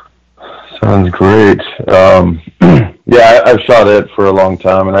 Sounds great. Yeah, I've shot it for a long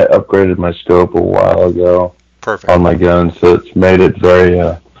time, and I upgraded my scope a while ago. Perfect. On my gun, so it's made it very,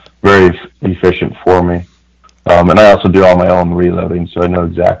 very efficient for me. And I also do all my own reloading, so I know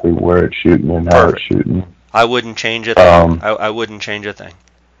exactly where it's shooting and how it's Perfect. shooting. I wouldn't change a thing. Um, I wouldn't change a thing.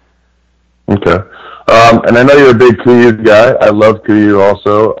 okay. And I know you're a big Kuyu guy. I love Kuyu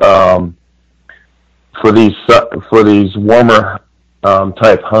also. For these warmer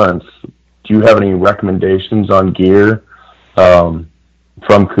type hunts, do you have any recommendations on gear from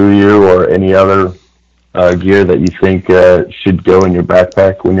Kuyu or any other gear that you think should go in your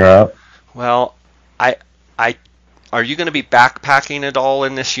backpack when you're out? Well, I I are you going to be backpacking at all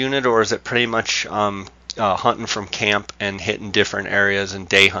in this unit, or is it pretty much hunting from camp and hitting different areas and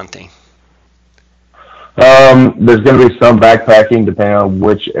day hunting? There's going to be some backpacking depending on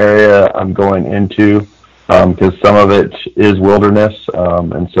which area I'm going into, because some of it is wilderness,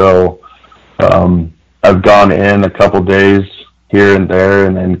 and so I've gone in a couple days here and there,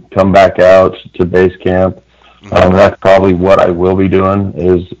 and then come back out to base camp. Hmm. That's probably what I will be doing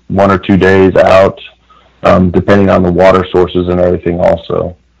is 1 or 2 days out, depending on the water sources and everything.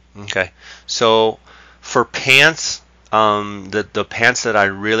 Also, Okay. So for pants, the pants that I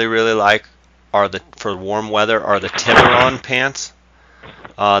really like are the for warm weather are the Tiburon pants.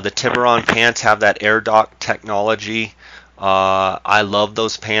 The Tiburon pants have that air dock technology. I love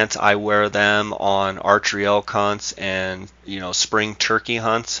those pants. I wear them on archery elk hunts and spring turkey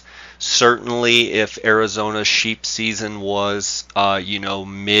hunts. Certainly, if Arizona's sheep season was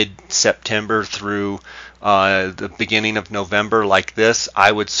mid-September through the beginning of November like this,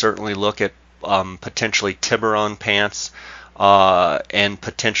 I would certainly look at potentially Tiburon pants and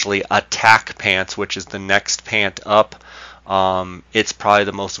potentially attack pants, which is the next pant up. It's probably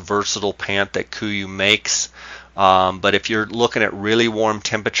the most versatile pant that Kuiu makes. But if you're looking at really warm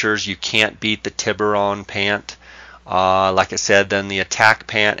temperatures, you can't beat the Tiburon pant. Like I said, then the attack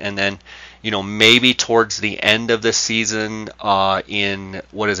pant, and then maybe towards the end of the season, in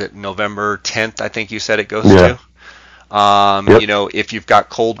what is it, November 10th, I think you said it goes yeah, to. yep, If you've got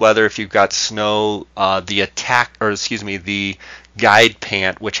cold weather, if you've got snow, the attack, or excuse me, the guide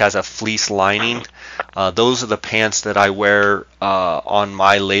pant, which has a fleece lining, those are the pants that I wear on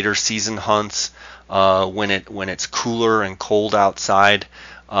my later season hunts when it's cooler and cold outside.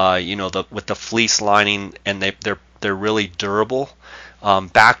 With the fleece lining, and they're really durable.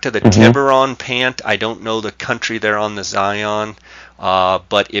 Back to the hmm Tiburon pant, I don't know the country they're on the Zion,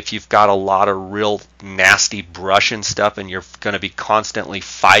 but if you've got a lot of real nasty brush and stuff, and you're going to be constantly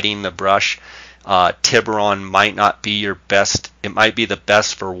fighting the brush, Tiburon might not be your best. It might be the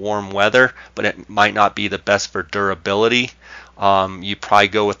best for warm weather, but it might not be the best for durability. You probably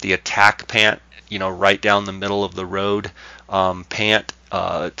go with the attack pant, right down the middle of the road pant.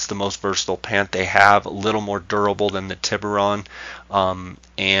 It's the most versatile pant they have, a little more durable than the Tiburon.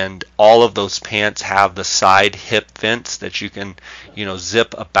 And all of those pants have the side hip vents that you can,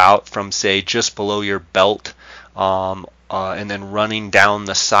 zip about from, say, just below your belt, and then running down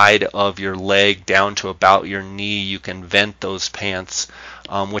the side of your leg down to about your knee. You can vent those pants,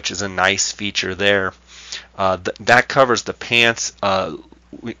 which is a nice feature there. That covers the pants.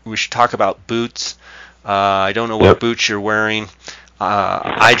 We should talk about boots. I don't know what yep. boots you're wearing.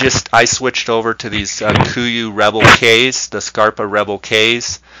 I switched over to these Kuiu Rebel Ks, the Scarpa Rebel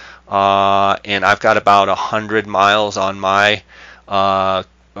Ks, and I've got about 100 miles on my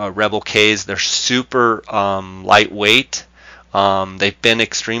Rebel Ks. They're super lightweight. They've been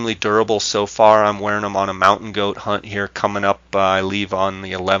extremely durable so far. I'm wearing them on a mountain goat hunt here coming up. I leave on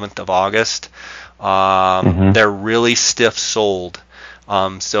the 11th of August. hmm They're really stiff-soled.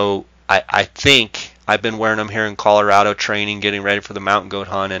 So I think I've been wearing them here in Colorado training, getting ready for the mountain goat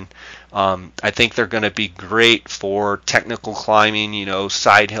hunt, and I think they're going to be great for technical climbing,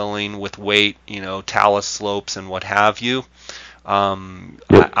 side hilling with weight, talus slopes and what have you.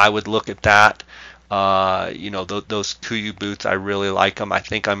 Yep. I would look at that. Those Kuiu boots, I really like them. I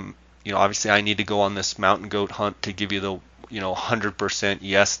think obviously I need to go on this mountain goat hunt to give you the 100%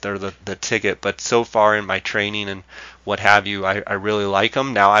 yes, they're the ticket. But so far in my training and what have you, I really like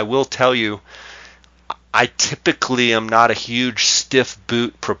them. Now, I will tell you, I typically am not a huge stiff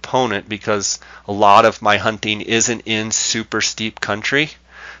boot proponent because a lot of my hunting isn't in super steep country.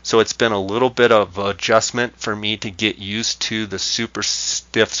 So it's been a little bit of adjustment for me to get used to the super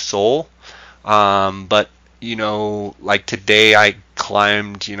stiff sole. But like today I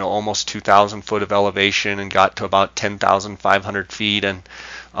climbed, almost 2,000 foot of elevation and got to about 10,500 feet. And,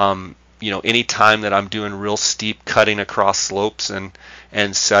 any time that I'm doing real steep cutting across slopes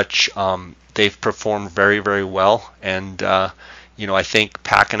and such, they've performed very, very well. And, I think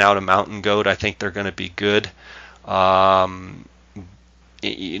packing out a mountain goat, I think they're going to be good. Um,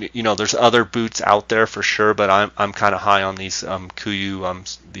 there's other boots out there for sure, but I'm kind of high on these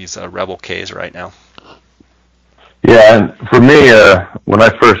Kuiu these Rebel Ks right now. Yeah, and for me, when I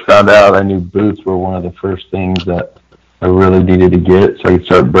first found out, I knew boots were one of the first things that I really needed to get so I could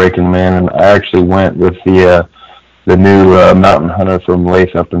start breaking them in. And I actually went with the new Mountain Hunter from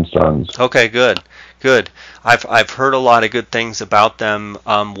Lathrop and Sons. Okay, good, good. I've heard a lot of good things about them.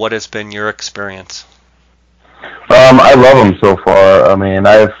 What has been your experience? I love them so far. I mean,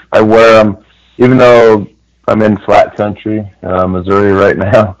 I wear them even though I'm in flat country, Missouri right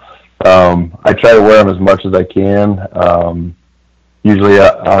now. I try to wear them as much as I can. Usually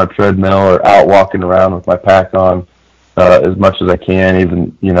on a treadmill or out walking around with my pack on as much as I can.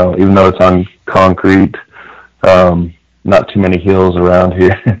 Even though it's on concrete, not too many hills around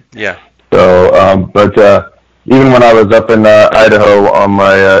here. Yeah. So, but even when I was up in Idaho on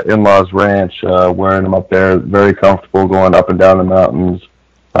my in-laws ranch, wearing them up there, very comfortable going up and down the mountains.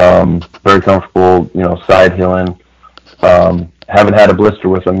 Very comfortable, side hilling. Haven't had a blister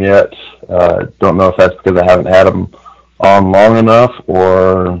with them yet. Don't know if that's because I haven't had them on long enough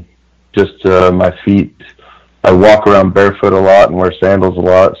or just my feet. I walk around barefoot a lot and wear sandals a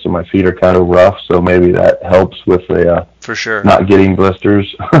lot, so my feet are kind of rough. So maybe that helps with the For sure. not getting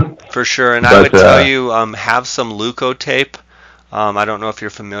blisters. For sure. And I But would tell you, have some Leukotape. I don't know if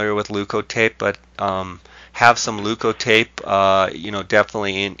you're familiar with Leukotape, but have some Leukotape,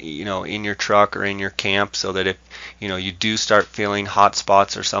 definitely in your truck or in your camp, so that if you do start feeling hot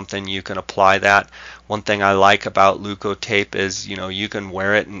spots or something, you can apply that. One thing I like about Leukotape is, you can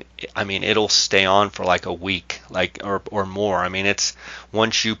wear it and I mean it'll stay on for like a week, like or more. I mean it's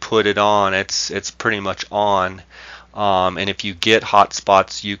once you put it on, it's pretty much on. And if you get hot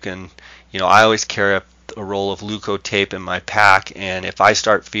spots, you can, I always carry a roll of Leukotape in my pack, and if I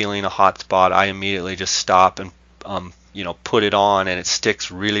start feeling a hot spot, I immediately just stop and put it on, and it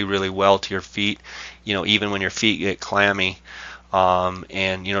sticks really, really well to your feet. Even when your feet get clammy,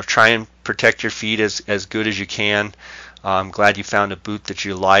 and try and protect your feet as good as you can. I'm glad you found a boot that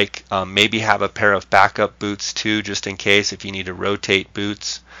you like. Maybe have a pair of backup boots too, just in case if you need to rotate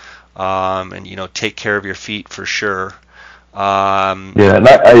boots. And take care of your feet for sure. yeah, and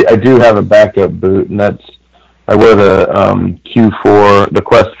I do have a backup boot, and I wear the Q4, the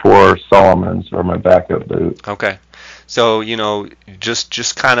Quest 4 Solomons are my backup boot. Okay. So,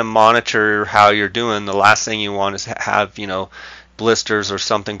 just kind of monitor how you're doing. The last thing you want is have, blisters or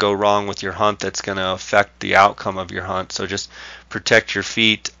something go wrong with your hunt that's going to affect the outcome of your hunt. So just protect your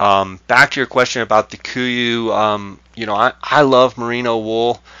feet. Back to your question about the Kuyu, I love merino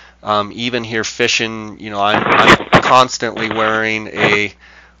wool. Even here fishing, I'm constantly wearing a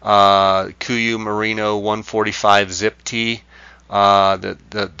Kuyu Merino 145 zip tee,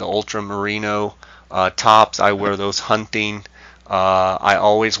 the Ultra Merino tops. I wear those hunting. I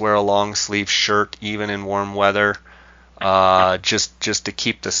always wear a long sleeve shirt, even in warm weather, just to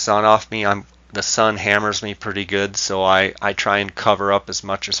keep the sun off me. The sun hammers me pretty good, so I try and cover up as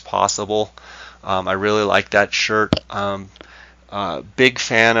much as possible. I really like that shirt. Big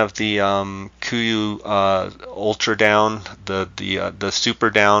fan of the Kuyu Ultra Down, the Super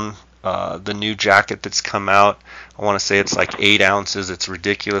Down, the new jacket that's come out. I want to say it's like 8 ounces. It's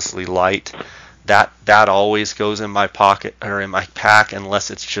ridiculously light. That always goes in my pocket or in my pack unless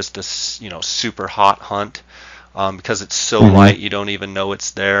it's just a super hot hunt, because it's so light you don't even know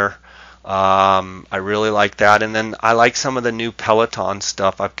it's there. I really like that, and then I like some of the new Peloton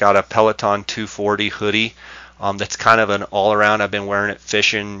stuff. I've got a Peloton 240 hoodie. That's kind of an all-around. I've been wearing it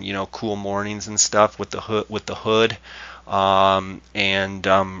fishing, cool mornings and stuff with the hood, and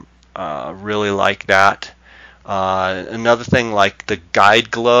really like that. Another thing, like the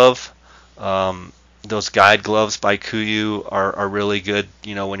guide glove. Those guide gloves by Kuyu are really good.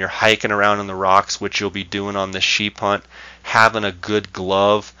 When you're hiking around in the rocks, which you'll be doing on the sheep hunt, having a good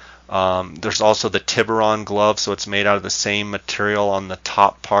glove. There's also the Tiburon glove, so it's made out of the same material on the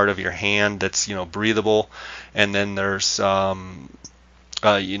top part of your hand that's breathable. And then there's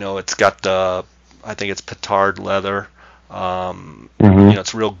it's got I think it's petard leather.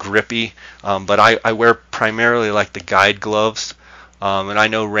 It's real grippy. But I wear primarily like the guide gloves. And I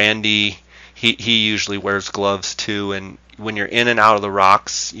know Randy, he usually wears gloves too. And when you're in and out of the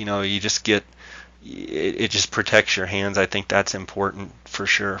rocks, you just get it just protects your hands. I think that's important for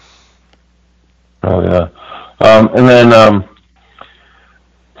sure. Oh yeah, and then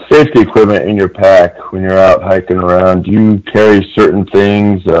safety equipment in your pack when you're out hiking around. Do you carry certain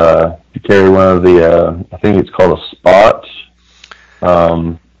things? You carry one of the I think it's called a spot,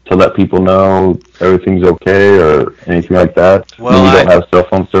 to let people know everything's okay or anything like that. Well, when you don't have cell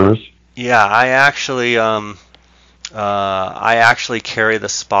phone service. Yeah, I actually carry the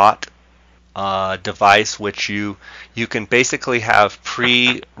Spot device, which you can basically have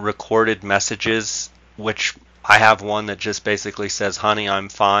pre-recorded messages, which I have one that just basically says, honey, I'm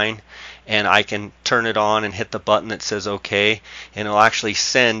fine. And I can turn it on and hit the button that says okay. And it'll actually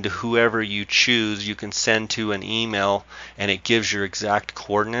send whoever you choose, you can send to an email, and it gives your exact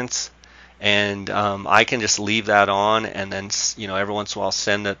coordinates. And I can just leave that on, and then every once in a while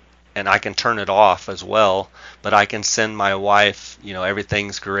send it, and I can turn it off as well. But I can send my wife,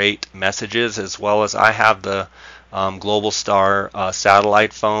 everything's great messages, as well as I have the Global Star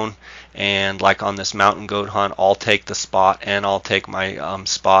satellite phone, and like on this mountain goat hunt, I'll take the spot, and I'll take my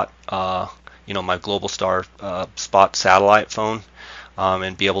spot, my Global Star spot satellite phone,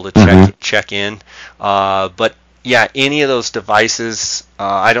 and be able to check in. But yeah, any of those devices,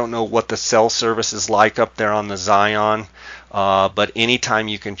 I don't know what the cell service is like up there on the Zion, but anytime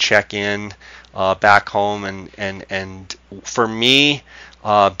you can check in back home, and for me,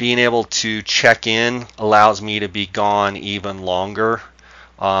 being able to check in allows me to be gone even longer.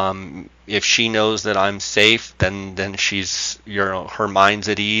 If she knows that I'm safe, then she's, her mind's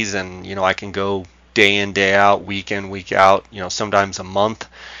at ease, and I can go day in, day out, week in, week out, sometimes a month,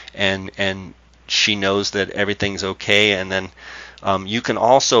 and she knows that everything's okay. And then you can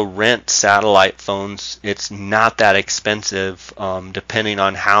also rent satellite phones. It's not that expensive, depending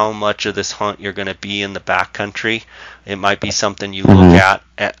on how much of this hunt you're going to be in the backcountry. It might be something you look at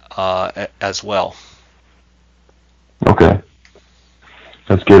as well. Okay.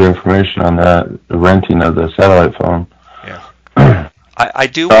 That's good information on that, the renting of the satellite phone. Yeah. I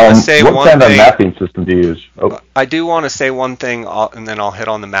do want to say one thing. What kind of mapping system do you use? I do want to say one thing, and then I'll hit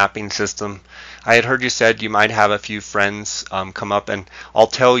on the mapping system. I had heard you said you might have a few friends come up, and I'll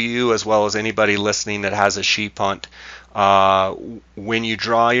tell you, as well as anybody listening that has a sheep hunt, when you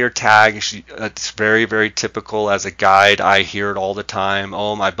draw your tag, it's very, very typical. As a guide, I hear it all the time.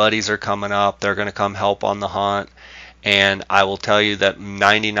 Oh, my buddies are coming up. They're going to come help on the hunt. And I will tell you that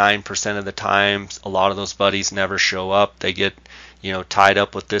 99% of the time, a lot of those buddies never show up. They get, tied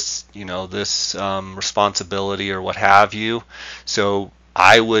up with this, this responsibility or what have you. So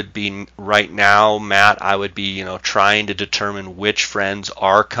I would be right now, Matt, I would be, trying to determine which friends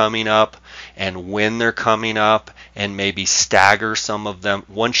are coming up and when they're coming up, and maybe stagger some of them.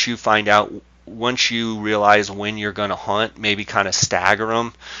 Once you realize when you're going to hunt, maybe kind of stagger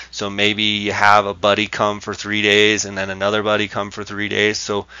them. So maybe you have a buddy come for 3 days and then another buddy come for 3 days.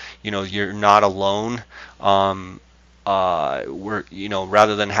 So, you're not alone. Rather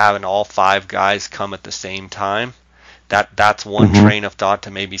than having all 5 guys come at the same time, that's one train of thought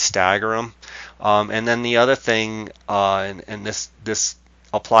to maybe stagger them. And then the other thing, and this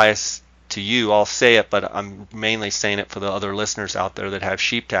applies to you, I'll say it, but I'm mainly saying it for the other listeners out there that have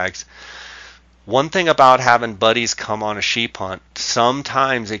sheep tags. One thing about having buddies come on a sheep hunt,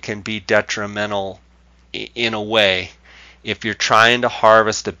 sometimes it can be detrimental in a way. If you're trying to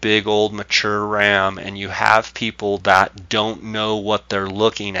harvest a big old mature ram and you have people that don't know what they're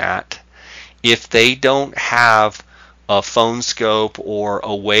looking at, if they don't have a phone scope or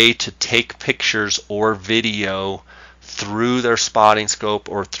a way to take pictures or video through their spotting scope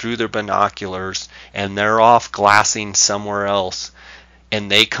or through their binoculars, and they're off glassing somewhere else, and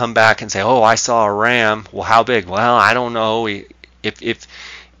they come back and say, oh, I saw a ram. Well, how big? Well, I don't know. If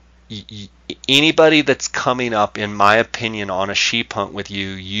anybody that's coming up, in my opinion, on a sheep hunt with you,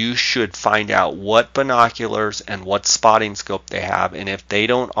 you should find out what binoculars and what spotting scope they have. And if they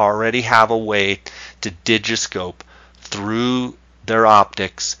don't already have a way to digiscope through their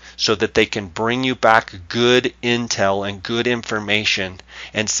optics so that they can bring you back good intel and good information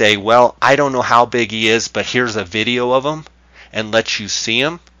and say, well, I don't know how big he is, but here's a video of him, and let you see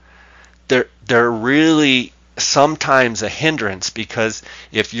them, they're really sometimes a hindrance. Because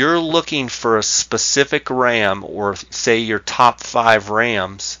if you're looking for a specific ram, or say your top 5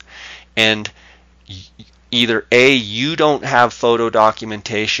 rams, and either A, you don't have photo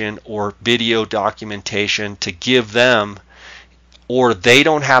documentation or video documentation to give them, or they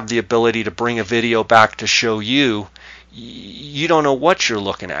don't have the ability to bring a video back to show you, you don't know what you're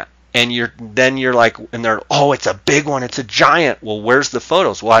looking at. And you're like, and they're, oh, it's a big one, it's a giant. Well, where's the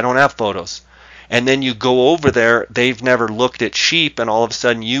photos? Well, I don't have photos. And then you go over there, they've never looked at sheep, and all of a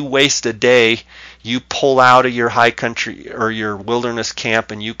sudden you waste a day. You pull out of your high country or your wilderness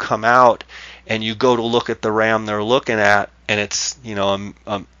camp, and you come out and you go to look at the ram they're looking at, and it's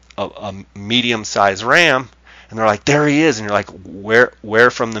a medium-sized ram, and they're like, there he is, and you're like,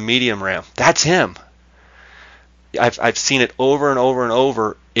 where from the medium ram? That's him. I've seen it over and over and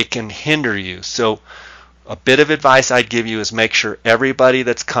over. It can hinder you. So a bit of advice I'd give you is make sure everybody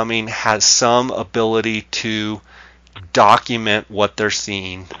that's coming has some ability to document what they're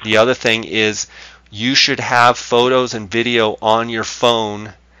seeing. The other thing is you should have photos and video on your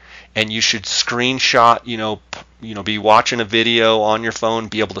phone, and you should screenshot, be watching a video on your phone,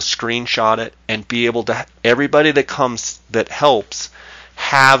 be able to screenshot it, and be able to, everybody that comes that helps,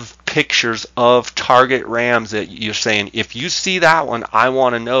 have pictures of target rams that you're saying, if you see that one, I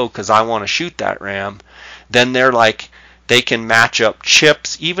want to know because I want to shoot that ram. Then they're like, they can match up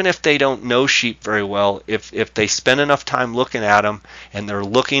chips, even if they don't know sheep very well. If they spend enough time looking at them and they're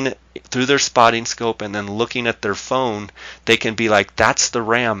looking through their spotting scope and then looking at their phone, they can be like, that's the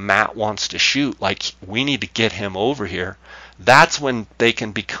ram Matt wants to shoot. Like, we need to get him over here. That's when they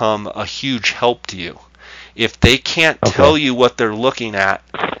can become a huge help to you. If they can't tell you what they're looking at,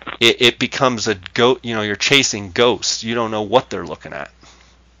 it becomes a you're chasing ghosts. You don't know what they're looking at.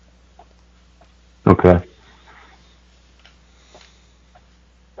 Okay.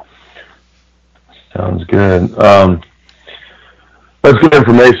 Sounds good. That's good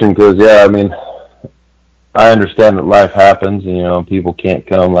information because, yeah, I mean, I understand that life happens. And, people can't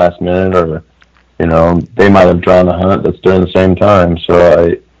come last minute, or, they might have drawn a hunt that's during the same time.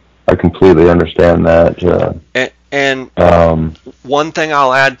 So I completely understand that. And one thing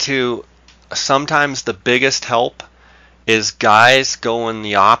I'll add to, sometimes the biggest help is guys go in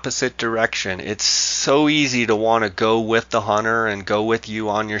the opposite direction. It's so easy to want to go with the hunter and go with you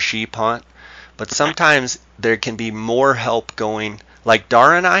on your sheep hunt. But sometimes there can be more help going, like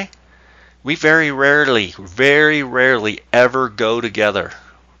Dar and I, we very rarely ever go together.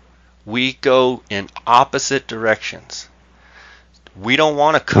 We go in opposite directions. We don't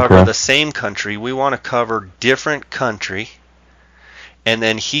want to cover the same country. We want to cover different country. And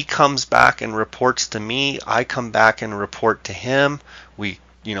then he comes back and reports to me. I come back and report to him. We,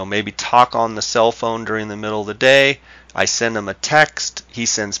 maybe talk on the cell phone during the middle of the day. I send him a text. He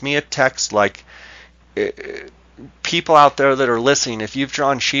sends me a text. Like, people out there that are listening, if you've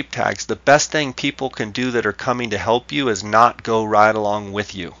drawn sheep tags, the best thing people can do that are coming to help you is not go right along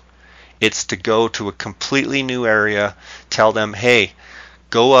with you. It's to go to a completely new area, tell them, hey,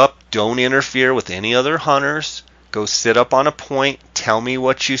 go up, don't interfere with any other hunters, go sit up on a point, tell me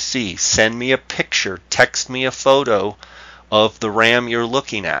what you see, send me a picture, text me a photo of the ram you're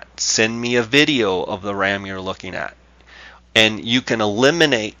looking at, send me a video of the ram you're looking at. And you can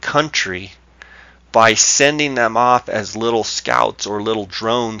eliminate country by sending them off as little scouts or little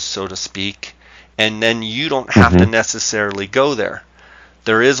drones, so to speak, and then you don't have to necessarily go there.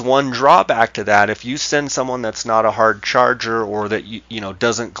 There is one drawback to that. If you send someone that's not a hard charger, or that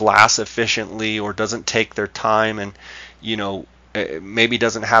doesn't glass efficiently, or doesn't take their time, and maybe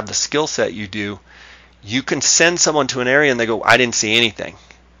doesn't have the skill set you do, you can send someone to an area and they go, I didn't see anything.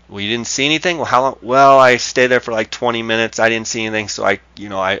 Well, you didn't see anything? Well, how long? Well, I stayed there for like 20 minutes. I didn't see anything, so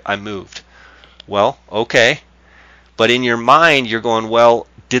I moved. Well, okay. But in your mind, you're going, well,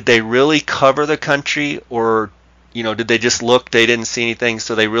 did they really cover the country, or did they just look, they didn't see anything,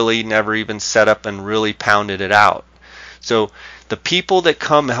 so they really never even set up and really pounded it out? So the people that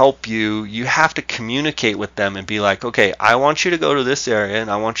come help you, you have to communicate with them and be like, okay, I want you to go to this area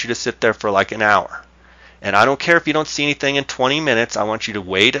and I want you to sit there for like an hour. And I don't care if you don't see anything in 20 minutes. I want you to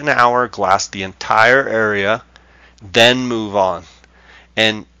wait an hour, glass the entire area, then move on.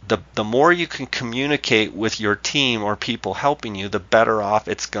 And the more you can communicate with your team or people helping you, the better off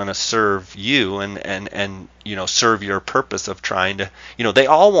it's going to serve you and serve your purpose of trying to, they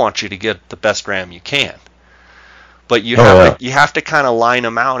all want you to get the best ram you can. But you have to kind of line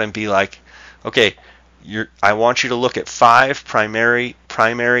them out and be like, okay, I want you to look at 5 primary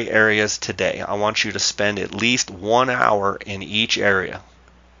areas today. I want you to spend at least 1 hour in each area.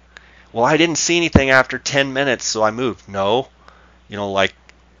 Well, I didn't see anything after 10 minutes, so I moved. No,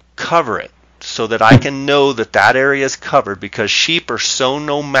 cover it so that I can know that area is covered, because sheep are so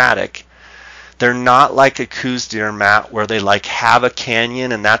nomadic. They're not like a Coues deer, Matt, where they have a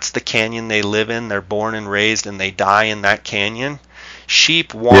canyon and that's the canyon they live in. They're born and raised and they die in that canyon.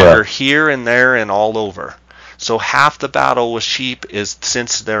 Sheep wander here and there and all over. So half the battle with sheep is,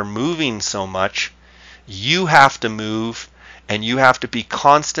 since they're moving so much, you have to move and you have to be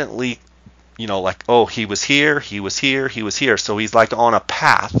constantly, oh, he was here, he was here, he was here. So he's like on a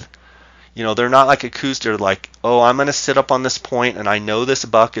path. They're not like a Coues deer, oh, I'm going to sit up on this point and I know this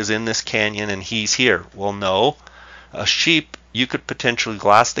buck is in this canyon and he's here. Well, no. A sheep, you could potentially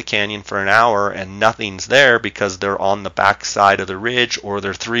glass the canyon for an hour and nothing's there because they're on the back side of the ridge, or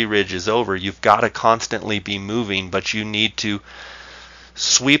they're 3 ridges over. You've got to constantly be moving, but you need to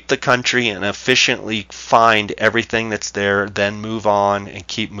sweep the country and efficiently find everything that's there, then move on and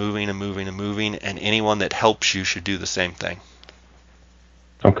keep moving and moving and moving, and anyone that helps you should do the same thing.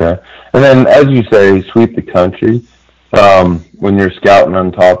 Okay. And then, as you say, sweep the country. When you're scouting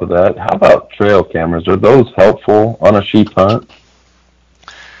on top of that, how about trail cameras? Are those helpful on a sheep hunt?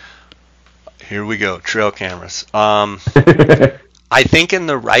 here we go. Trail cameras. I think in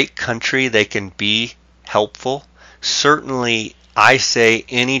the right country they can be helpful. Certainly, I say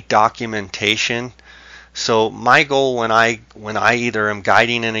any documentation. So my goal when I either am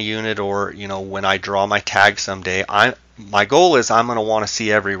guiding in a unit or when I draw my tag someday, my goal is I'm going to want to see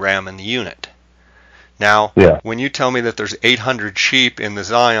every ram in the unit. Now, Yeah. when you tell me that there's 800 sheep in the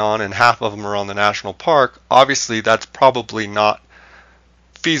Zion and half of them are on the national park, obviously that's probably not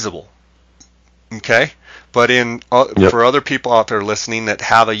feasible. Okay? But Yep. for other people out there listening that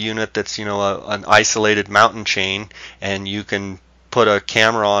have a unit that's an isolated mountain chain, and you can put a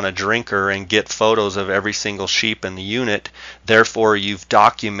camera on a drinker and get photos of every single sheep in the unit, therefore you've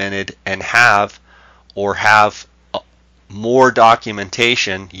documented and have more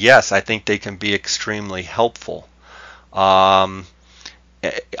documentation. Yes, I think they can be extremely helpful. Um,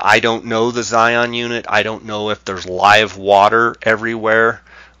 I don't know the Zion unit. I don't know if there's live water everywhere.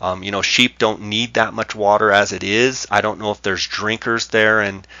 Sheep don't need that much water as it is. I don't know if there's drinkers there,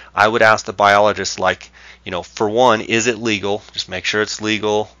 and I would ask the biologist, for one, is it legal? Just make sure it's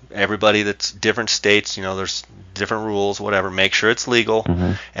legal. Everybody that's different states, there's different rules, whatever. Make sure it's legal,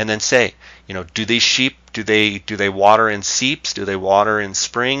 Mm-hmm. and then say, do these sheep do they water in seeps? Do they water in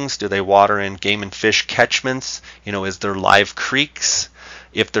springs? Do they water in game and fish catchments? Is there live creeks?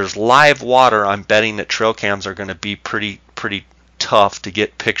 If there's live water, I'm betting that trail cams are going to be pretty tough to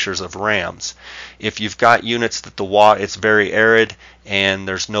get pictures of rams. If you've got units that the water it's very arid and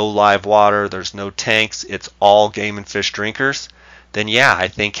there's no live water, there's no tanks, it's all game and fish drinkers, then yeah, I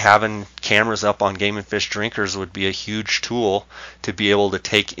think having cameras up on game and fish drinkers would be a huge tool to be able to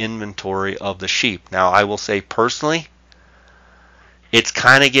take inventory of the sheep. Now, I will say personally, it's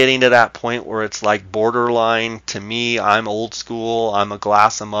kind of getting to that point where it's like borderline. To me, I'm old school. I'm a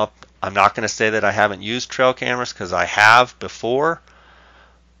glass them up. I'm not going to say that I haven't used trail cameras, because I have before.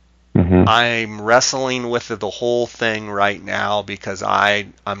 Mm-hmm. I'm wrestling with the whole thing right now because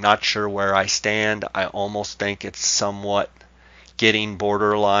I'm not sure where I stand. I almost think it's somewhat getting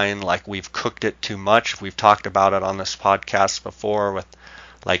borderline, like we've cooked it too much. We've talked about it on this podcast before with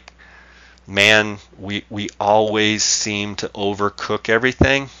man, we always seem to overcook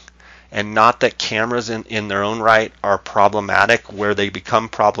everything. And not that cameras in their own right are problematic. Where they become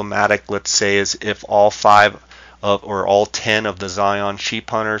problematic, let's say, is if all 5 of or all 10 of the Zion sheep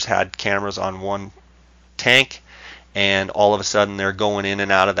hunters had cameras on one tank, and all of a sudden they're going in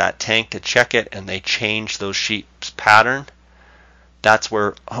and out of that tank to check it, and they change those sheep's pattern. That's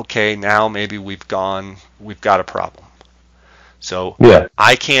where, okay, now maybe we've got a problem. So Yeah.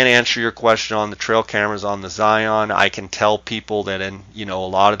 I can't answer your question on the trail cameras on the Zion. I can tell people that in a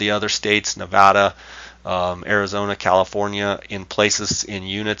lot of the other states, Nevada, Arizona, California, in places in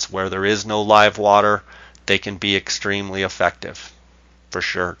units where there is no live water, they can be extremely effective, for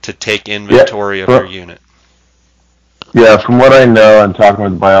sure, to take inventory of your unit. Yeah, from what I know and talking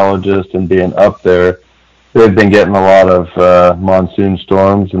with biologists and being up there, they've been getting a lot of monsoon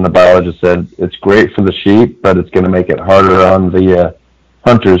storms, and the biologist said it's great for the sheep, but it's going to make it harder on the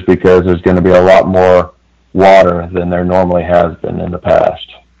hunters because there's going to be a lot more water than there normally has been in the past.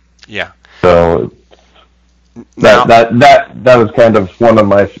 Yeah. So that was kind of one of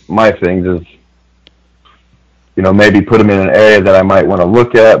my things is, maybe put them in an area that I might want to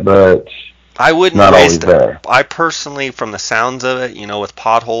look at, but I wouldn't not waste always there. I personally, from the sounds of it, with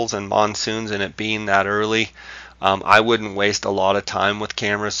potholes and monsoons and it being that early, I wouldn't waste a lot of time with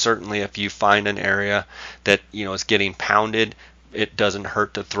cameras. Certainly, if you find an area that is getting pounded, it doesn't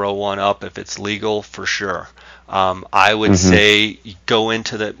hurt to throw one up if it's legal, for sure. I would say go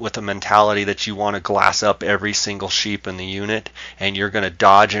into it with a mentality that you want to glass up every single sheep in the unit, and you're going to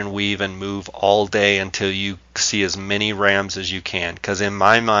dodge and weave and move all day until you see as many rams as you can. Because in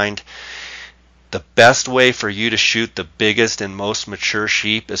my mind, the best way for you to shoot the biggest and most mature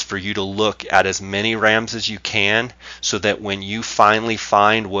sheep is for you to look at as many rams as you can, so that when you finally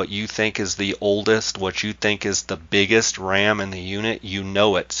find what you think is the oldest, what you think is the biggest ram in the unit, you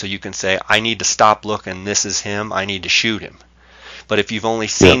know it. So you can say, I need to stop looking, this is him, I need to shoot him. But if you've only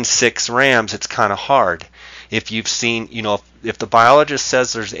seen 6 rams, it's kind of hard. If you've seen, if the biologist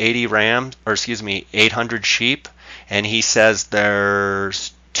says there's 800 sheep, and he says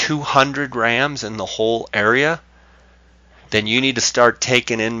there's 200 rams in the whole area, then you need to start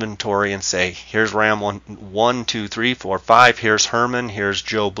taking inventory and say, here's ram 1, 2, 3, 4, 5, here's Herman, here's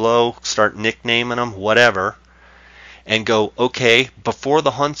Joe Blow, start nicknaming them, whatever, and go, okay, before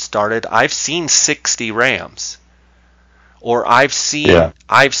the hunt started, I've seen 60 rams, or I've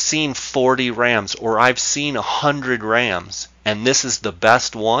seen 40 rams, or I've seen 100 rams, and this is the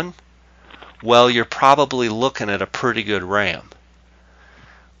best one. Well, you're probably looking at a pretty good ram.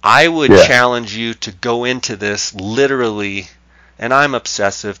 I would Yeah. challenge you to go into this literally, and I'm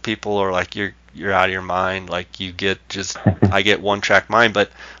obsessive. People are like, you're out of your mind. Like you get just, I get one track mind,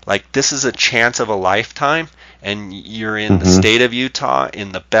 but like this is a chance of a lifetime, and you're in the Mhm. state of Utah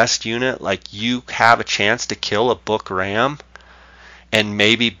in the best unit. Like you have a chance to kill a book ram, and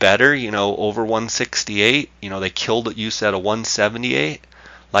maybe better, over 168. They killed it, you said, a 178.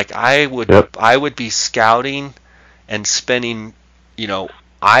 Like Yep. I would be scouting and spending, you know,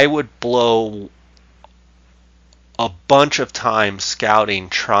 I would blow a bunch of time scouting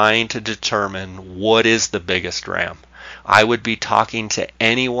trying to determine what is the biggest ram. I would be talking to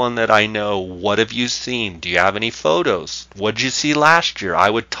anyone that I know. What have you seen? Do you have any photos? What did you see last year? I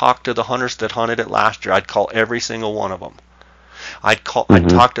would talk to the hunters that hunted it last year. I'd call every single one of them. I'd Mhm.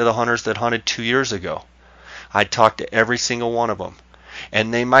 talk to the hunters that hunted 2 years ago. I'd talk to every single one of them.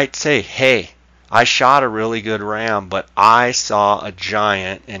 And they might say, hey, I shot a really good ram, but I saw a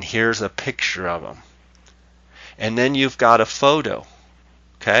giant, and here's a picture of him. And then you've got a photo,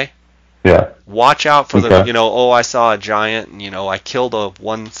 okay? Yeah. Watch out for the, Okay. oh, I saw a giant, and I killed a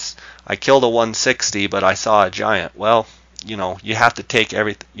 160, but I saw a giant. Well, you have to take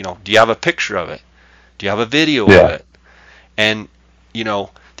everything. Do you have a picture of it? Do you have a video of Yeah. it? And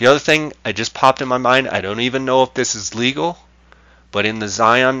the other thing I just popped in my mind, I don't even know if this is legal, but in the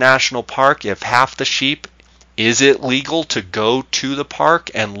Zion National Park, if half the sheep, is it legal to go to the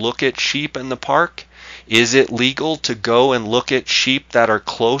park and look at sheep in the park? Is it legal to go and look at sheep that are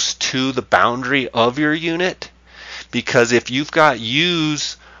close to the boundary of your unit? Because if you've got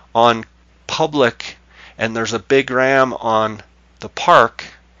ewes on public and there's a big ram on the park,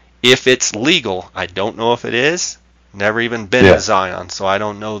 if it's legal, I don't know if it is. Never even been to Yeah. Zion, so I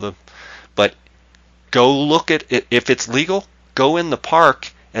don't know but go look at it. If it's legal, go in the park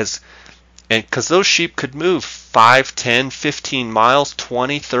and because those sheep could move 5, 10, 15 miles,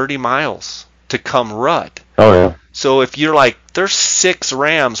 20, 30 miles to come rut. Oh yeah. So if you're like, there's 6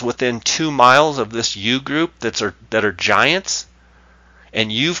 rams within 2 miles of this ewe group that are giants, and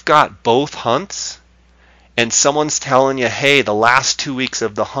you've got both hunts, and someone's telling you, hey, the last 2 weeks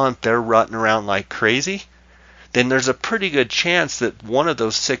of the hunt they're rutting around like crazy, then there's a pretty good chance that one of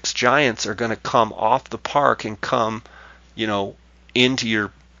those 6 giants are going to come off the park and come,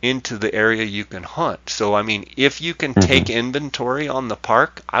 into the area you can hunt. So I mean, if you can take Mhm. inventory on the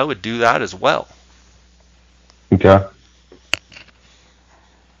park, I would do that as well. Okay.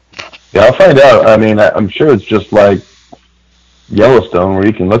 Yeah, I'll find out. I mean, I'm sure it's just like Yellowstone, where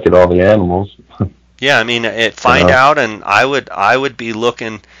you can look at all the animals. Yeah, I mean, You find know. out, and I would be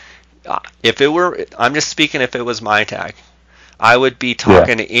looking. If it were, I'm just speaking. If it was my tag, I would be Yeah.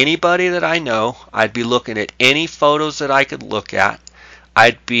 talking to anybody that I know. I'd be looking at any photos that I could look at.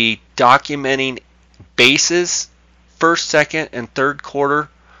 I'd be documenting bases, first, second, and third quarter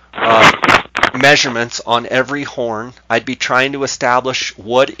uh, measurements on every horn. I'd be trying to establish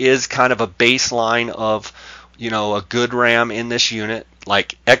what is kind of a baseline of, a good ram in this unit.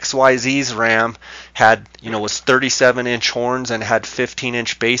 Like XYZ's ram had, was 37-inch horns and had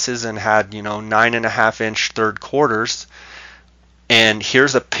 15-inch bases and had, 9.5-inch third quarters. And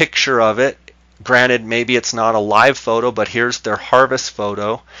here's a picture of it. Granted, maybe it's not a live photo, but here's their harvest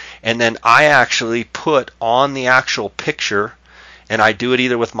photo. And then I actually put on the actual picture, and I do it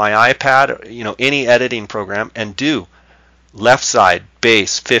either with my iPad, or, any editing program, and do left side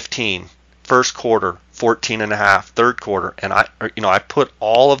base 15, first quarter 14 and a half, third quarter, and I put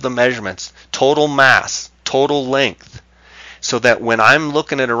all of the measurements, total mass, total length, so that when I'm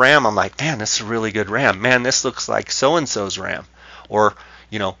looking at a ram, I'm like, man, this is a really good ram. Man, this looks like so and so's ram, or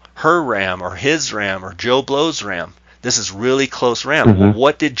her ram, or his ram, or Joe Blow's ram. This is really close ram. Well, Mhm.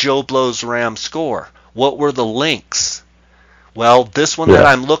 what did Joe Blow's ram score? What were the links? Well, this one that Yeah.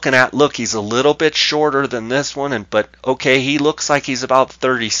 I'm looking at, look, he's a little bit shorter than this one, but okay, he looks like he's about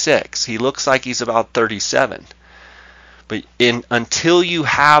 36. He looks like he's about 37. But until you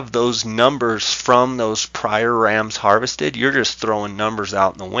have those numbers from those prior rams harvested, you're just throwing numbers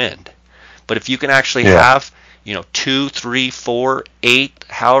out in the wind. But if you can actually Yeah. have, 2, 3, 4, 8,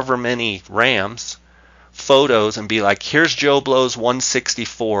 however many rams, photos, and be like, here's Joe Blow's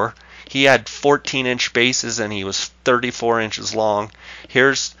 164. He had 14-inch bases and he was 34 inches long.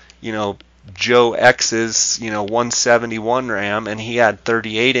 Here's, Joe X's, 171 ram, and he had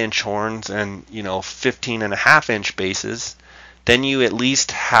 38-inch horns and, 15 and a half inch bases. Then you at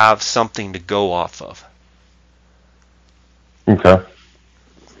least have something to go off of. Okay.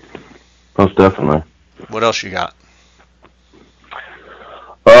 Most definitely. What else you got?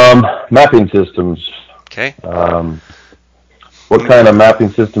 Mapping systems. Okay. What kind of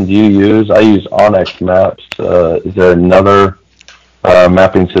mapping system do you use? I use Onyx Maps. Is there another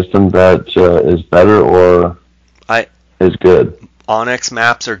mapping system that is better or I is good? Onyx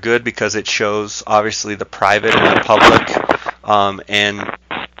maps are good because it shows obviously the private and the public, and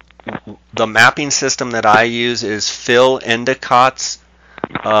the mapping system that I use is Phil Endicott's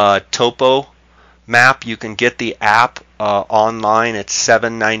Topo map. You can get the app online. It's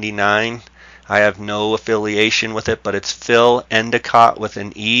 $7.99. I have no affiliation with it, but it's Phil Endicott with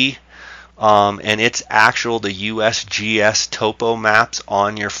an E, and it's actual the USGS topo maps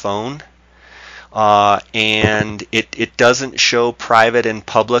on your phone. And it doesn't show private and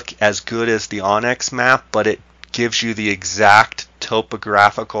public as good as the Onyx map, but it gives you the exact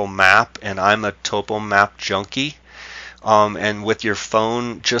topographical map, and I'm a topo map junkie. And with your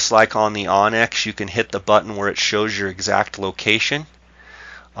phone, just like on the Onyx, you can hit the button where it shows your exact location.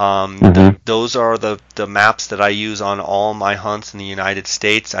 Those are the maps that I use on all my hunts in the United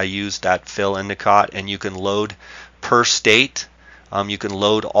States. I use that Phil Endicott, and you can load per state. You can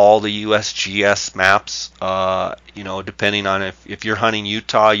load all the USGS maps, depending on if you're hunting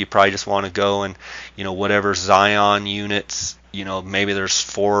Utah, you probably just want to go and, whatever Zion units, maybe there's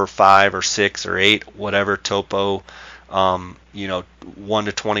 4 or 5 or 6 or 8, whatever topo, 1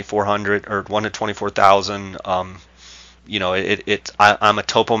 to 2,400 or 1 to 24,000. I'm a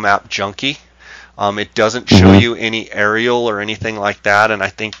topo map junkie. It doesn't show you any aerial or anything like that, and I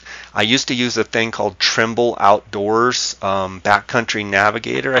think I used to use a thing called Trimble Outdoors, Backcountry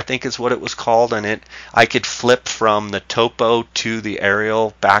Navigator, I think is what it was called, and I could flip from the topo to the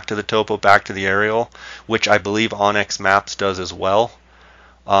aerial, back to the topo, back to the aerial, which I believe Onyx Maps does as well.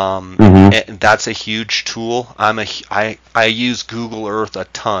 And that's a huge tool. I use Google Earth a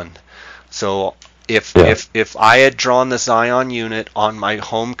ton, so if I had drawn the Zion unit on my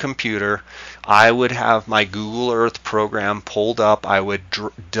home computer, I would have my Google Earth program pulled up. I would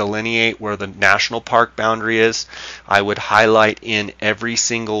delineate where the national park boundary is. I would highlight in every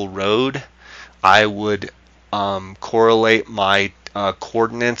single road. I would correlate my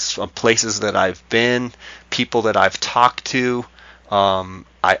coordinates of places that I've been, people that I've talked to.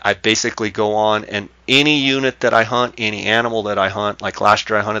 I basically go on, and any unit that I hunt, any animal that I hunt, like last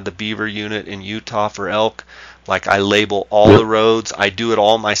year I hunted the beaver unit in Utah for elk, like I label all the roads. I do it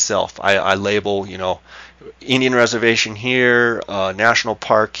all myself. I label, Indian reservation here, national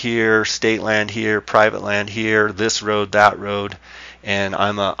park here, state land here, private land here, this road, that road, and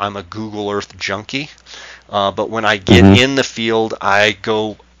I'm a Google Earth junkie. But when I get in the field, I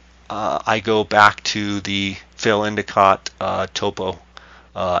go back to the Phil Endicott Topo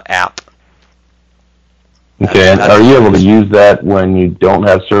app. Okay, and are you able to use that when you don't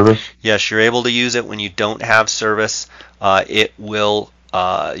have service? Yes, you're able to use it when you don't have service. It will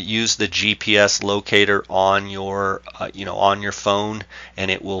use the GPS locator on your on your phone, and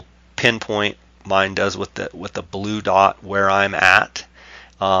it will pinpoint. Mine does with the blue dot where I'm at.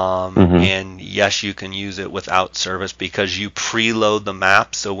 And yes, you can use it without service because you preload the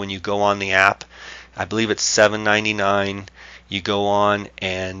map. So when you go on the app, I believe it's $7.99. You go on,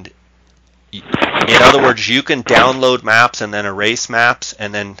 and in other words, you can download maps and then erase maps,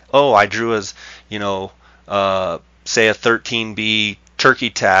 and then I drew as say a 13B turkey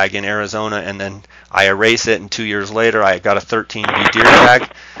tag in Arizona, and then I erase it, and 2 years later I got a 13B deer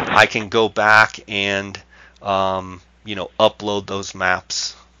tag. I can go back and upload those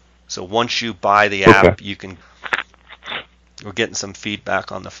maps. So once you buy the app, you can. We're getting some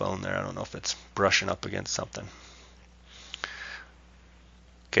feedback on the phone there. I don't know if it's brushing up against something.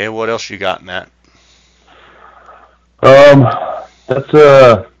 Okay, what else you got, Matt? That's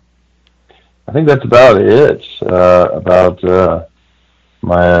I think that's about it about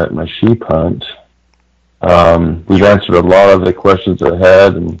my sheep hunt. We've answered a lot of the questions I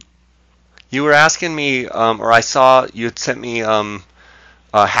had, and you were asking me, or I saw you had sent me,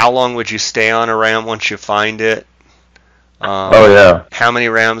 how long would you stay on a ram once you find it? Oh yeah. How many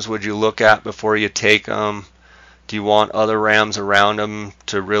rams would you look at before you take them? Do you want other rams around him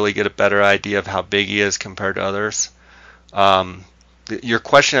to really get a better idea of how big he is compared to others? Your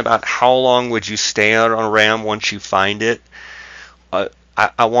question about how long would you stay on a ram once you find it,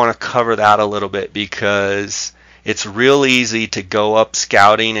 I want to cover that a little bit because it's real easy to go up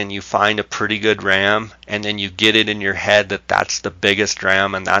scouting and you find a pretty good ram, and then you get it in your head that that's the biggest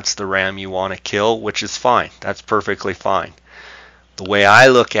ram and that's the ram you want to kill, which is fine. That's perfectly fine. The way I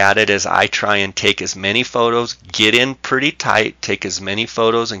look at it is I try and take as many photos, get in pretty tight, take as many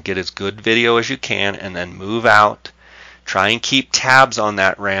photos and get as good video as you can, and then move out. Try and keep tabs on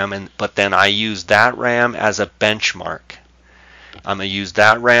that ram, but then I use that ram as a benchmark. I'm going to use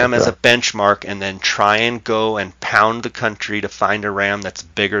that ram as a benchmark and then try and go and pound the country to find a ram that's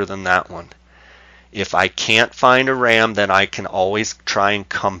bigger than that one. If I can't find a ram, then I can always try and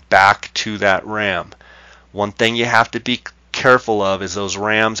come back to that ram. One thing you have to be careful of is those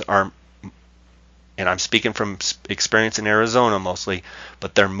rams are, and I'm speaking from experience in Arizona mostly,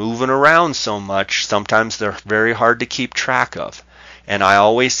 but they're moving around so much, sometimes they're very hard to keep track of. And I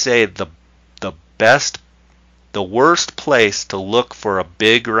always say the best, the worst place to look for a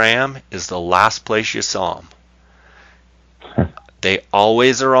big ram is the last place you saw them. They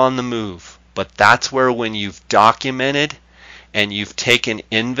always are on the move, but that's where, when you've documented and you've taken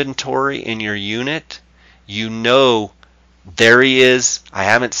inventory in your unit, you know, there he is. I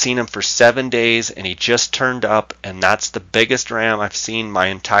haven't seen him for 7 days and he just turned up, and that's the biggest ram I've seen my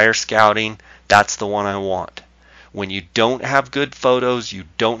entire scouting. That's the one I want. When you don't have good photos, you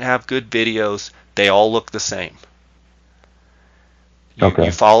don't have good videos, they all look the same.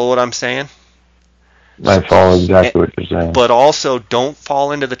 You follow what I'm saying? I follow exactly what you're saying. But also, don't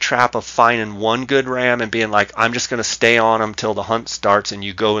fall into the trap of finding one good ram and being like, I'm just going to stay on him till the hunt starts, and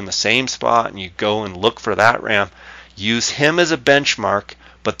you go in the same spot and you go and look for that ram. Use him as a benchmark,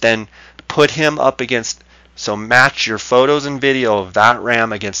 but then put him up against, so match your photos and video of that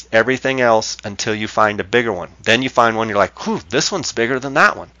ram against everything else until you find a bigger one. Then you find one, you're like, whew, this one's bigger than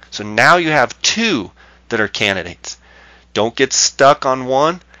that one. So now you have two that are candidates. Don't get stuck on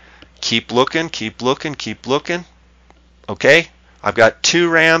one. Keep looking, keep looking, keep looking. Okay, I've got 2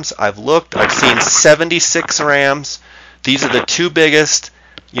 rams. I've looked. I've seen 76 rams. These are the 2 biggest.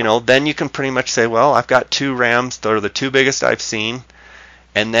 Then you can pretty much say, well, I've got 2 rams. They're the 2 biggest I've seen.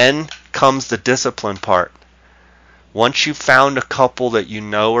 And then comes the discipline part. Once you've found a couple that you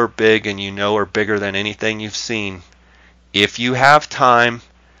know are big and you know are bigger than anything you've seen, if you have time,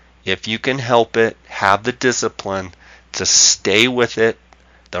 if you can help it, have the discipline to stay with it.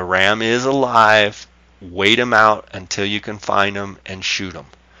 The ram is alive. Wait him out until you can find him and shoot him.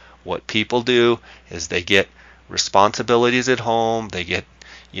 What people do is they get responsibilities at home, they get,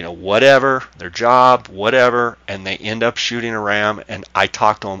 whatever, their job, whatever, and they end up shooting a ram. And I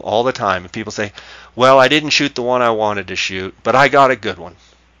talk to them all the time, and people say, well, I didn't shoot the one I wanted to shoot, but I got a good one.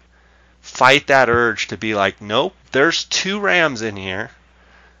 Fight that urge to be like, nope, there's 2 rams in here,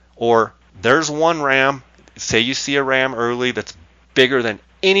 or there's 1 ram. Say you see a ram early that's bigger than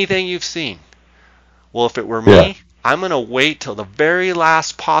anything you've seen. Well, if it were me, I'm going to wait till the very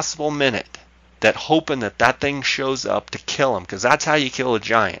last possible minute, that hoping that thing shows up to kill him, because that's how you kill a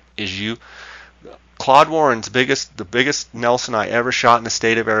giant. Claude Warren's the biggest Nelson I ever shot in the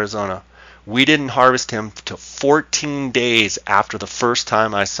state of Arizona. We didn't harvest him till 14 days after the first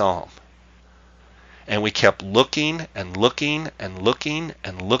time I saw him. And we kept looking and looking and looking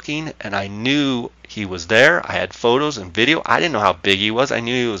and looking, and I knew he was there. I had photos and video. I didn't know how big he was. I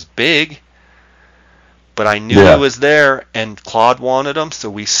knew he was big, but I knew he was there, and Claude wanted him, so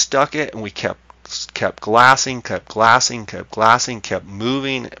we stuck it, and we kept glassing, kept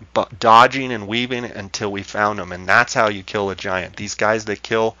moving, dodging and weaving until we found him. And that's how you kill a giant. These guys that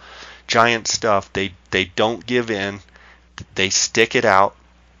kill giant stuff, they don't give in. They stick it out.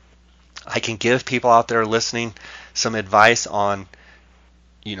 I can give people out there listening some advice on,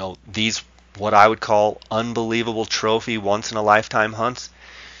 these, what I would call unbelievable trophy once in a lifetime hunts.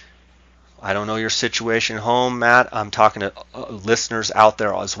 I don't know your situation at home, Matt. I'm talking to listeners out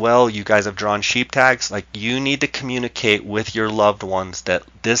there as well. You guys have drawn sheep tags. Like, you need to communicate with your loved ones that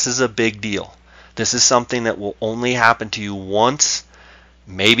this is a big deal. This is something that will only happen to you once,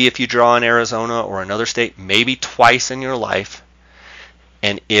 maybe if you draw in Arizona or another state, maybe twice in your life.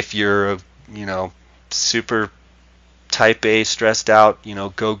 And if you're, super type A, stressed out,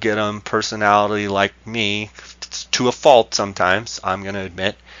 go get 'em personality like me, to a fault sometimes, I'm going to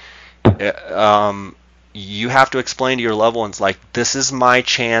admit, you have to explain to your loved ones, like, this is my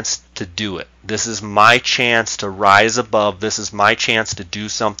chance to do it. This is my chance to rise above. This is my chance to do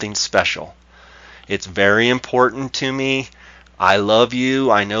something special. It's very important to me. I love you.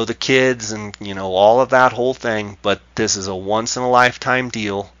 I know the kids and, all of that whole thing, but this is a once in a lifetime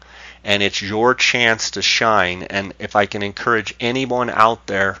deal, and it's your chance to shine. And if I can encourage anyone out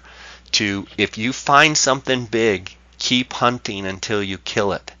there to, if you find something big, keep hunting until you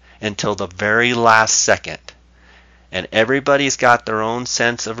kill it, until the very last second. And everybody's got their own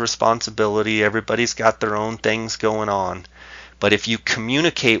sense of responsibility. Everybody's got their own things going on. But if you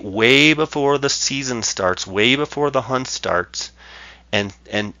communicate way before the season starts, way before the hunt starts,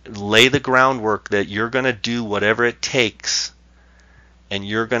 and lay the groundwork that you're going to do whatever it takes, and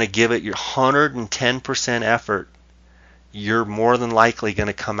you're going to give it your 110% effort, you're more than likely going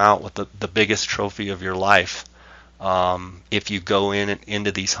to come out with the biggest trophy of your life, if you go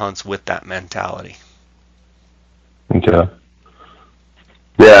into these hunts with that mentality. Okay.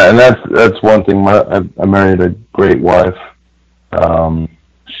 Yeah, and that's one thing. I married a great wife. Um,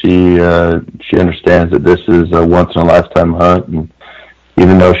 she understands that this is a once in a lifetime hunt, and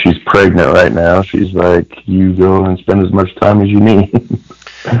even though she's pregnant right now, she's like, "You go and spend as much time as you need."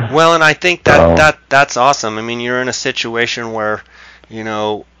 Well, and I think that So that's awesome. I mean, you're in a situation where, you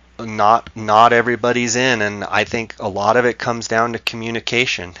know, not everybody's in, and I think a lot of it comes down to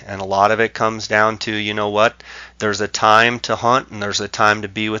communication, and a lot of it comes down to, you know what, there's a time to hunt and there's a time to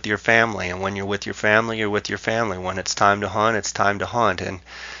be with your family, and when you're with your family, you're with your family. When it's time to hunt, it's time to hunt, and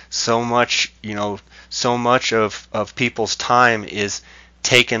so much, so much of people's time is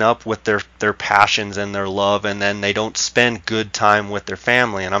taken up with their passions and their love, and then they don't spend good time with their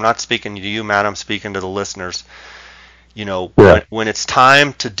family. And I'm not speaking to you, Matt, I'm speaking to the listeners. yeah, When it's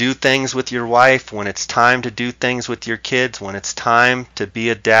time to do things with your wife, when it's time to do things with your kids, when it's time to be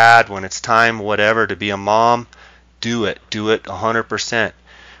a dad, when it's time whatever to be a mom, do it 100%.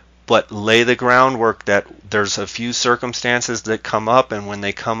 But lay the groundwork that there's a few circumstances that come up, and when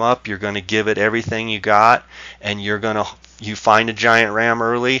they come up, you're going to give it everything you got, and you find a giant ram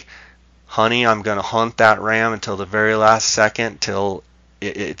early, honey, I'm going to hunt that ram until the very last second, till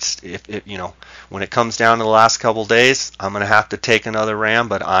it's if it, when it comes down to the last couple days, I'm going to have to take another ram,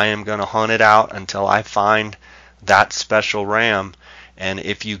 but I am going to hunt it out until I find that special ram. And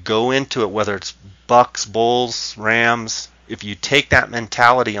if you go into it, whether it's bucks, bulls, rams, if you take that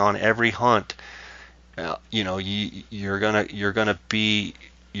mentality on every hunt, you're gonna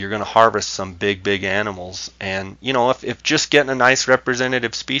harvest some big animals. And if just getting a nice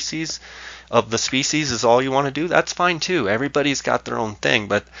representative species of the species is all you want to do, that's fine too. Everybody's got their own thing,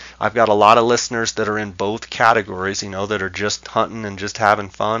 but I've got a lot of listeners that are in both categories, that are just hunting and just having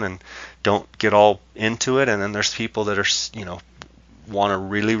fun and don't get all into it. And then there's people that are, want to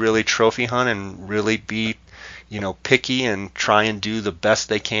really trophy hunt and really be, picky and try and do the best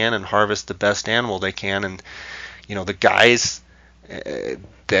they can and harvest the best animal they can. And the guys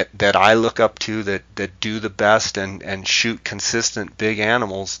that I look up to that do the best and shoot consistent big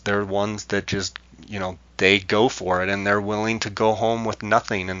animals, they're ones that just, they go for it, and they're willing to go home with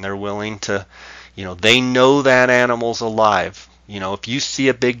nothing, and they're willing to, they know that animal's alive. If you see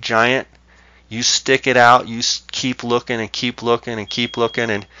a big giant, you stick it out, you keep looking and keep looking and keep looking.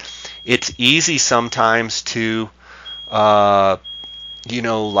 And it's easy sometimes to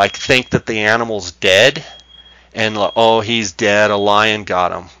like think that the animal's dead, and oh, he's dead, a lion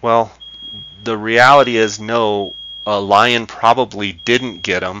got him. Well, the reality is, no, a lion probably didn't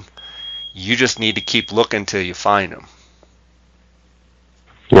get him. You just need to keep looking till you find him.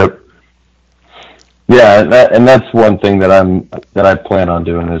 yep, yeah, and that's one thing that I plan on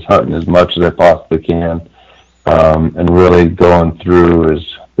doing is hunting as much as I possibly can, and really going through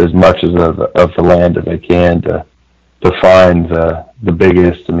as much of the land as I can to find the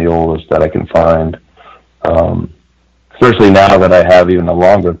biggest and the oldest that I can find. Especially now that I have even a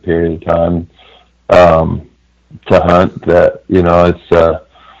longer period of time to hunt, that it's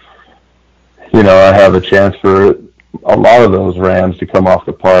I have a chance for a lot of those rams to come off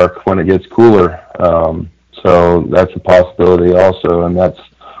the park when it gets cooler. So that's a possibility also, and that's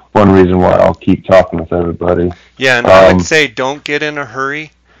one reason why I'll keep talking with everybody. Yeah, and I would say don't get in a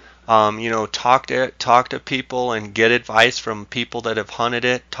hurry. Talk to people and get advice from people that have hunted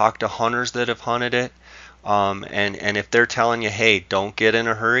it. Talk to hunters that have hunted it. And if they're telling you, hey, don't get in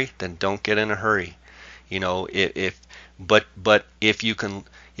a hurry, then don't get in a hurry. But if you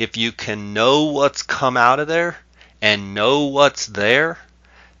can know what's come out of there and know what's there,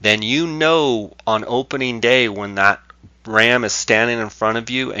 then on opening day when that ram is standing in front of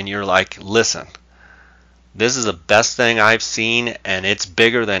you and you're like, listen, this is the best thing I've seen, and it's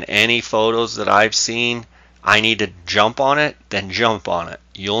bigger than any photos that I've seen. I need to jump on it, then jump on it.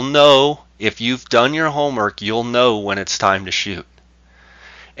 You'll know, if you've done your homework, you'll know when it's time to shoot.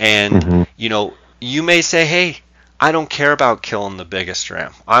 And, Mm-hmm. You may say, hey, I don't care about killing the biggest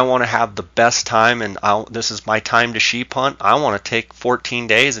ram. I want to have the best time, and this is my time to sheep hunt. I want to take 14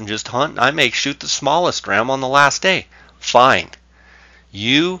 days and just hunt. I may shoot the smallest ram on the last day. Fine.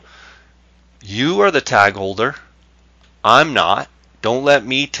 You are the tag holder. I'm not. Don't let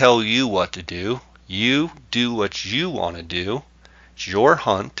me tell you what to do. You do what you want to do. It's your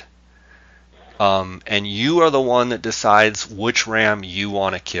hunt. And you are the one that decides which ram you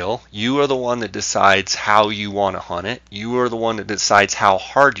want to kill. You are the one that decides how you want to hunt it. You are the one that decides how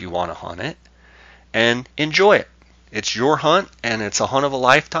hard you want to hunt it. And enjoy it. It's your hunt, and it's a hunt of a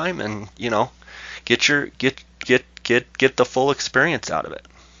lifetime. And get the full experience out of it.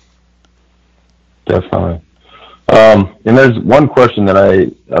 Definitely. And there's one question that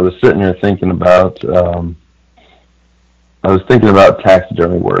I was sitting here thinking about. I was thinking about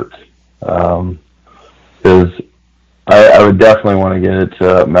taxidermy work, because I would definitely want to get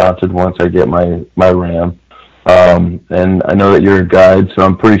it mounted once I get my ram. And I know that you're a guide, so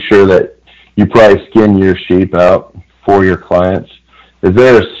I'm pretty sure that you probably skin your sheep out for your clients. Is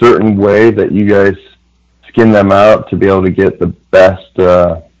there a certain way that you guys skin them out to be able to get the best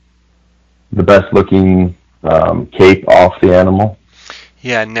looking cape off the animal?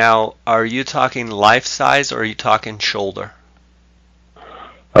 Yeah, now are you talking life size or are you talking shoulder?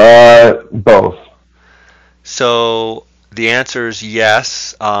 Both. So the answer is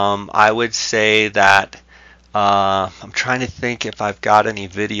yes. I would say that I'm trying to think if I've got any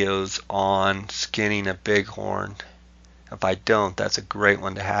videos on skinning a bighorn. If I don't, that's a great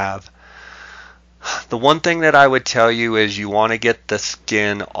one to have. The one thing that I would tell you is you want to get the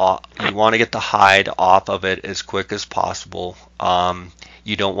skin off, you want to get the hide off of it as quick as possible.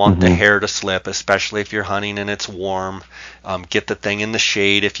 You don't want the Mm-hmm. hair to slip, especially if you're hunting and it's warm. Get the thing in the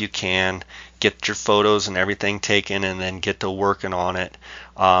shade if you can. Get your photos and everything taken, and then get to working on it.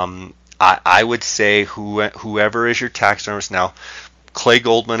 I would say whoever is your taxidermist now, Clay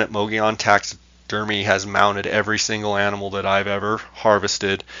Goldman at Mogollon Taxidermy has mounted every single animal that I've ever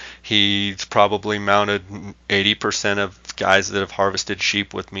harvested. He's probably mounted 80% of guys that have harvested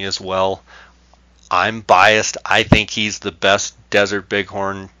sheep with me as well. I'm biased. I think he's the best desert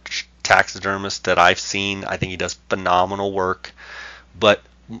bighorn taxidermist that I've seen. I think he does phenomenal work. But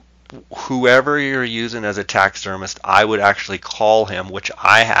whoever you're using as a taxidermist, I would actually call him, which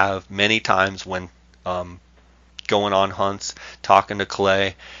I have many times when um, going on hunts, talking to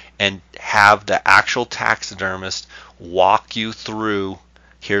Clay, and have the actual taxidermist walk you through,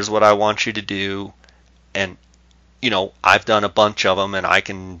 here's what I want you to do. And, I've done a bunch of them and I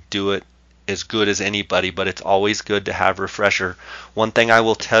can do it as good as anybody, but it's always good to have refresher. One thing I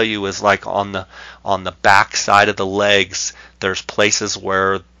will tell you is, like, on the back side of the legs, there's places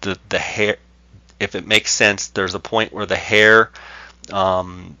where the hair, if it makes sense, there's a point where the hair,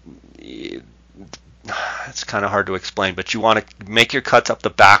 um, it's kind of hard to explain, but you want to make your cuts up the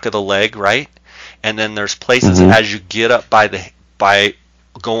back of the leg, right? And then there's places Mm-hmm. as you get up by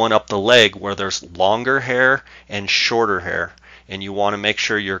going up the leg where there's longer hair and shorter hair, and you want to make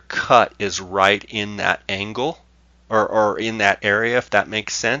sure your cut is right in that angle, or in that area, if that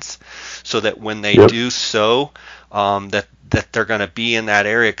makes sense, so that when they Yep. do so, that they're going to be in that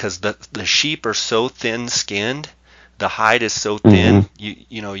area, because the sheep are so thin skinned, the hide is so Mm-hmm. thin,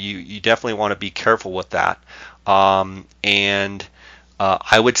 you definitely want to be careful with that. And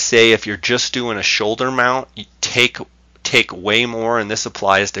I would say if you're just doing a shoulder mount, you take way more, and this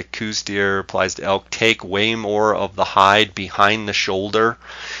applies to coos deer, applies to elk, take way more of the hide behind the shoulder,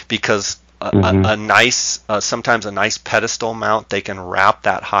 because Mm-hmm. a nice, sometimes a nice pedestal mount, they can wrap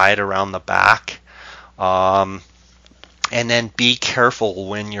that hide around the back. Um, and then be careful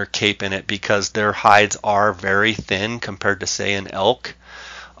when you're caping it, because their hides are very thin compared to, say, an elk,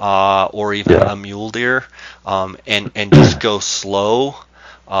 or even Yeah. a mule deer, and just go slow.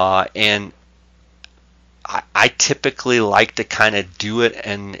 And I typically like to kind of do it,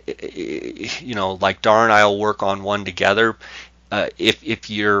 and like Dar and I will work on one together. If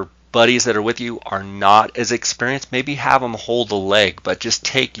your buddies that are with you are not as experienced, maybe have them hold the leg, but just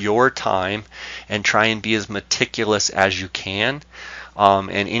take your time and try and be as meticulous as you can.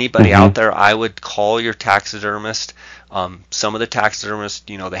 And anybody Mm-hmm. out there, I would call your taxidermist. Some of the taxidermists,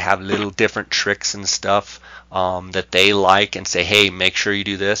 they have little different tricks and stuff that they like, and say, hey, make sure you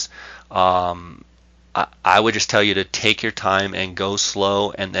do this. Um, I would just tell you to take your time and go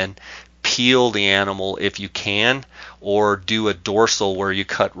slow, and then peel the animal if you can, or do a dorsal where you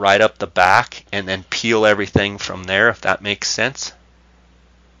cut right up the back and then peel everything from there, if that makes sense.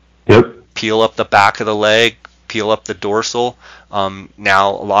 Yep. Peel up the back of the leg, peel up the dorsal. Now,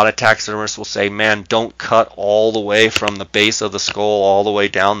 a lot of taxidermists will say, man, don't cut all the way from the base of the skull all the way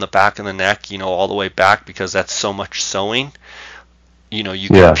down the back of the neck, all the way back, because that's so much sewing. You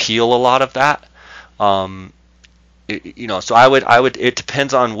can Yeah. peel a lot of that. Um, so I would, it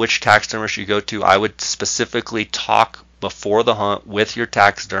depends on which taxidermist you go to. I would specifically talk before the hunt with your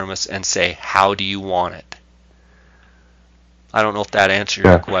taxidermist and say, how do you want it? I don't know if that answers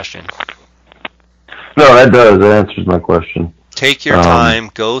your Yeah. question. No, that does. That answers my question. Take your Um, time,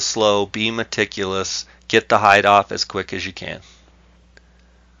 go slow, be meticulous, get the hide off as quick as you can.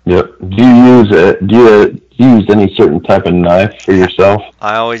 yep. Do you use any certain type of knife for yourself?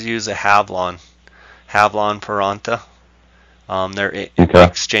 I always use a Havlon Peranta. They're Okay.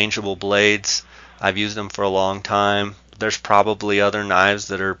 exchangeable blades. I've used them for a long time. There's probably other knives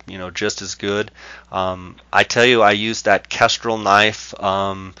that are, just as good. I tell you, I use that Kestrel knife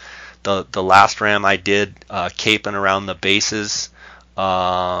the last ram I did, caping around the bases,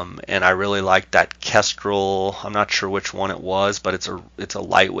 and I really liked that Kestrel. I'm not sure which one it was, but it's a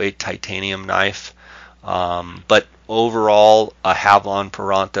lightweight titanium knife. But overall, a Havalon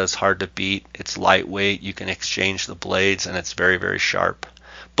Peranta is hard to beat. It's lightweight. You can exchange the blades, and it's very, very sharp.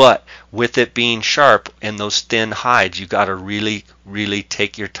 But with it being sharp and those thin hides, you got to really, really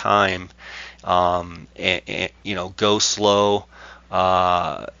take your time, and go slow,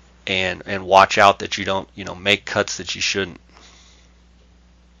 and watch out that you don't make cuts that you shouldn't.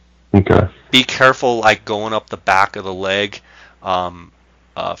 Okay. Be careful, like going up the back of the leg,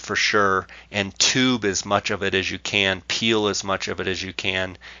 for sure, and tube as much of it as you can, peel as much of it as you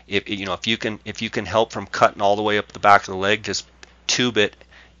can. If you can help from cutting all the way up the back of the leg, just tube it.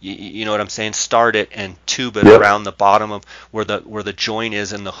 You know what I'm saying? Start it and tube it around the bottom of where the joint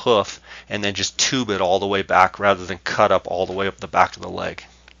is in the hoof, and then just tube it all the way back rather than cut up all the way up the back of the leg.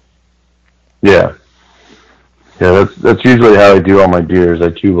 Yeah. Yeah, that's usually how I do all my deers. I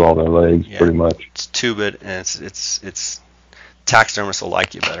tube all their legs, pretty much. It's tube it, and it's taxidermists will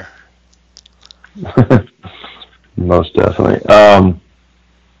like you better. Most definitely.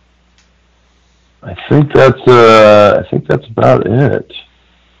 I think that's about it.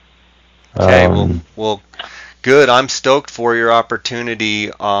 Okay, well, good. I'm stoked for your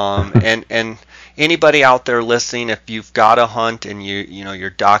opportunity. And anybody out there listening, if you've got a hunt and you're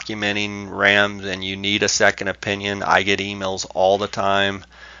documenting rams and you need a second opinion, I get emails all the time.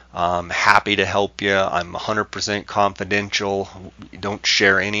 Happy to help you. I'm 100% confidential. Don't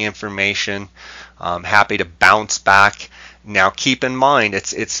share any information. Happy to bounce back. Now, keep in mind,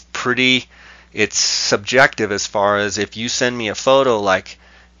 it's subjective as far as if you send me a photo like,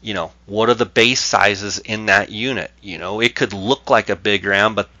 what are the base sizes in that unit? It could look like a big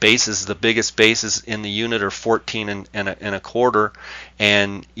ram, but the biggest bases in the unit are 14 and a quarter,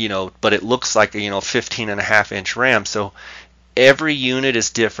 and but it looks like a 15 and a half inch ram. So every unit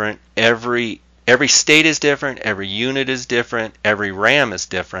is different. Every state is different. Every unit is different. Every ram is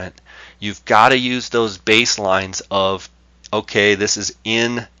different. You've got to use those baselines of, okay, this is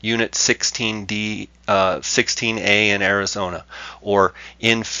in unit 16D, 16A in Arizona, or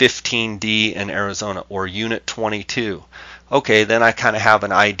in 15D in Arizona, or unit 22. Okay, then I kind of have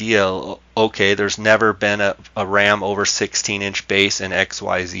an idea. Okay, there's never been a ram over 16-inch base in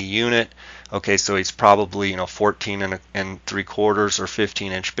XYZ unit. Okay, so he's probably 14 and 3/4 or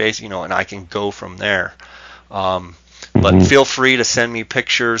 15-inch base, and I can go from there. But feel free to send me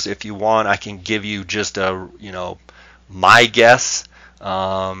pictures if you want. I can give you just my guess,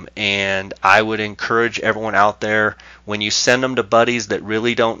 and I would encourage everyone out there, when you send them to buddies that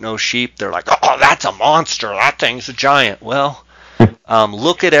really don't know sheep, they're like, oh, that's a monster, that thing's a giant. Well,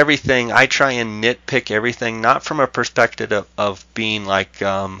 look at everything. I try and nitpick everything, not from a perspective of being like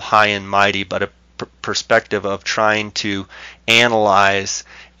high and mighty, but a perspective of trying to analyze,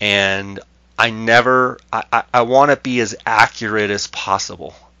 and I want to be as accurate as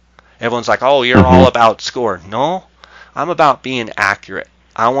possible. Everyone's like, oh, you're all about score. No, I'm about being accurate.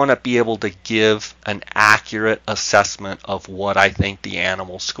 I want to be able to give an accurate assessment of what I think the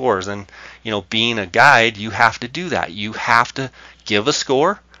animal scores. And, being a guide, you have to do that. You have to give a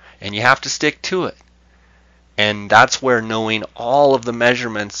score, and you have to stick to it. And that's where knowing all of the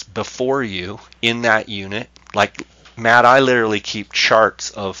measurements before you in that unit, like Matt, I literally keep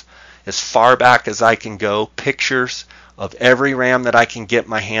charts of as far back as I can go, pictures of every ram that I can get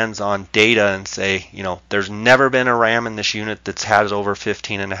my hands on, data, and say, there's never been a ram in this unit that's had over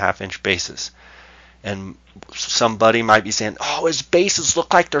 15 and a half inch bases. And somebody might be saying, oh, his bases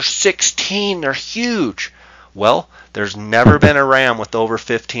look like they're 16, they're huge. Well, there's never been a ram with over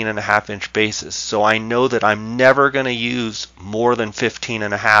 15 and a half inch bases. So I know that I'm never going to use more than 15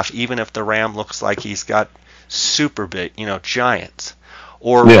 and a half, even if the ram looks like he's got super big, giants.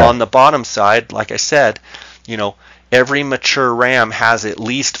 Or on the bottom side, like I said, every mature ram has at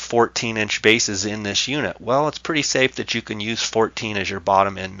least 14-inch bases in this unit. Well, it's pretty safe that you can use 14 as your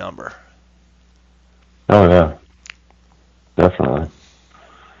bottom end number. Oh yeah, definitely.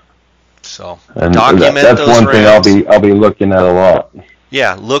 So and document that's those one rams. thing I'll be looking at a lot.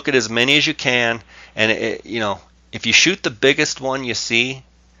 Yeah, look at as many as you can, and if you shoot the biggest one you see,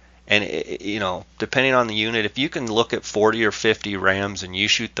 and depending on the unit, if you can look at 40 or 50 rams and you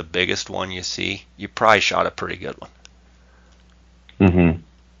shoot the biggest one you see, you probably shot a pretty good one.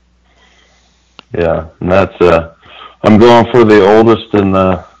 Yeah, and that's I'm going for the oldest and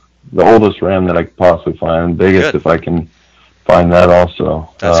the oldest ram that I could possibly find, biggest if I can find that also.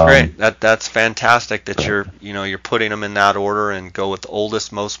 That's great. That's fantastic that you're putting them in that order, and go with the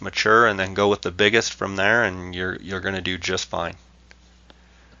oldest, most mature, and then go with the biggest from there, and you're going to do just fine.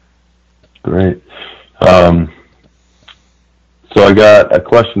 Great. Um, so I got a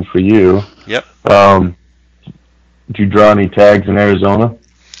question for you. Yep. Did you draw any tags in Arizona?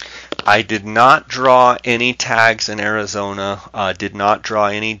 I did not draw any tags in Arizona. Did not draw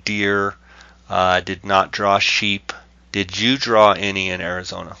any deer. Did not draw sheep. Did you draw any in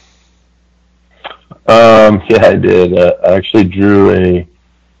Arizona? Yeah, I did. I actually drew a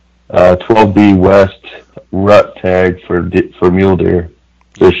 12B West rut tag for mule deer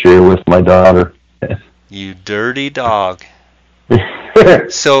this year with my daughter. You dirty dog.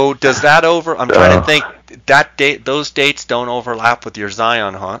 So does that I'm trying to think. Those dates don't overlap with your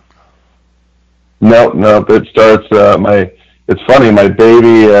Zion hunt. No. It starts. It's funny. My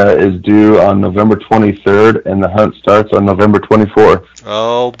baby is due on November 23rd, and the hunt starts on November 24th.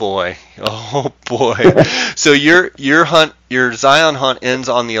 Oh boy. So your Zion hunt ends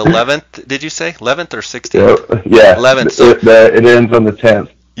on the 11th. Did you say 11th or 16th? Yeah. 11th. So it ends on the 10th.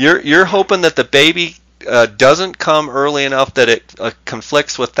 You're hoping that the baby doesn't come early enough that it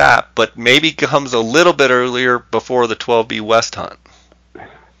conflicts with that, but maybe comes a little bit earlier before the 12B West hunt.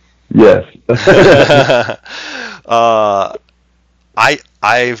 Yes.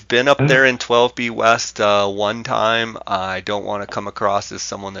 I've been up there in 12B West one time. I don't want to come across as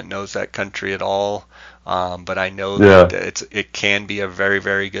someone that knows that country at all, but I know that it can be a very,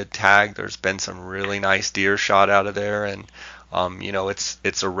 very good tag. There's been some really nice deer shot out of there, and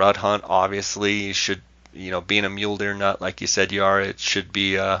it's a rut hunt. Obviously, you should, being a mule deer nut like you said you are, it should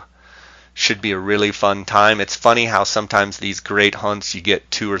be a really fun time. It's funny how sometimes these great hunts, you get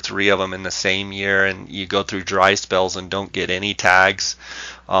 2 or 3 of them in the same year, and you go through dry spells and don't get any tags,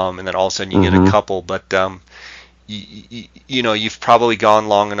 and then all of a sudden you get a couple. But you've probably gone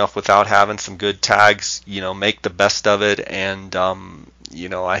long enough without having some good tags. Make the best of it, and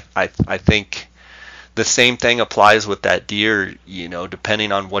I think the same thing applies with that deer.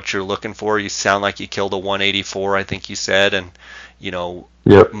 Depending on what you're looking for, you sound like you killed a 184, I think you said, and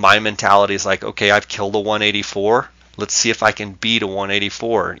Yep. my mentality is like, okay, I've killed a 184. Let's see if I can beat a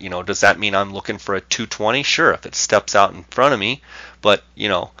 184. Does that mean I'm looking for a 220? Sure, if it steps out in front of me, but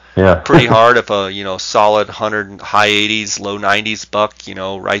pretty hard if a solid 100 high 80s, low 90s buck,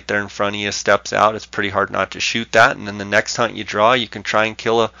 right there in front of you steps out. It's pretty hard not to shoot that. And then the next hunt you draw, you can try and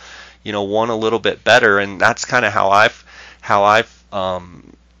kill one a little bit better. And that's kind of how I've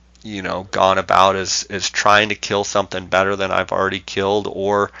gone about is trying to kill something better than I've already killed,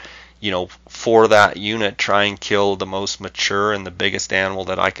 or for that unit try and kill the most mature and the biggest animal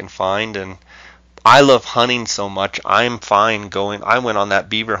that I can find. And I love hunting so much, I'm fine going. I went on that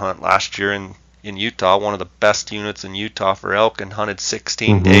beaver hunt last year in Utah, one of the best units in Utah for elk, and hunted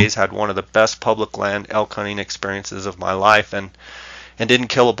 16 days, had one of the best public land elk hunting experiences of my life, and didn't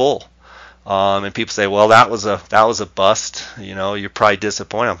kill a bull. And people say, well, that was a bust. You're probably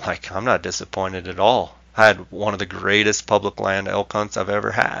disappointed. I'm like, I'm not disappointed at all. I had one of the greatest public land elk hunts I've ever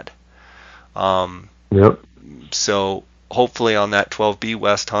had. Yep. So hopefully on that 12B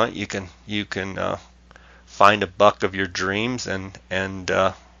West hunt, you can find a buck of your dreams and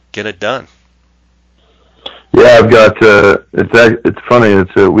get it done. Yeah, I've got. It's funny.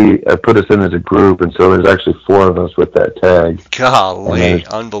 I put us in as a group, and so there's actually 4 of us with that tag. Golly,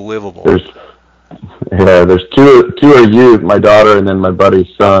 unbelievable. There's two are you, my daughter, and then my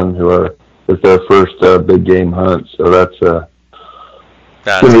buddy's son, it's their first big game hunt. So that's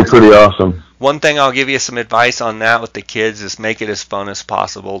gonna be pretty awesome. One thing I'll give you some advice on that with the kids is make it as fun as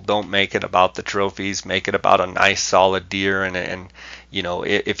possible. Don't make it about the trophies. Make it about a nice solid deer, and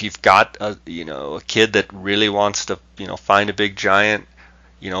if you've got a kid that really wants to find a big giant,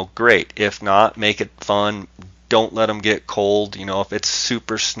 great. If not, make it fun. Don't let them get cold. If it's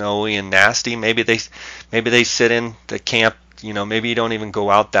super snowy and nasty, maybe they sit in the camp. Maybe you don't even go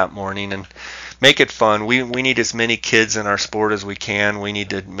out that morning, and make it fun. We need as many kids in our sport as we can. We need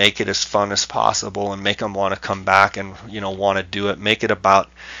to make it as fun as possible and make them want to come back and want to do it. Make it about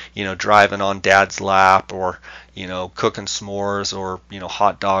driving on dad's lap, or cooking s'mores, or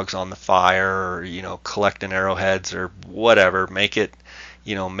hot dogs on the fire, or collecting arrowheads or whatever. Make it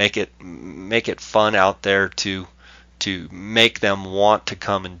fun out there to make them want to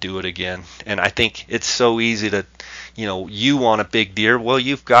come and do it again. And I think it's so easy to you want a big deer. Well,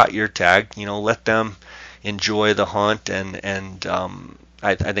 you've got your tag. Let them enjoy the hunt, and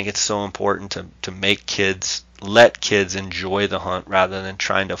I think it's so important to let kids enjoy the hunt rather than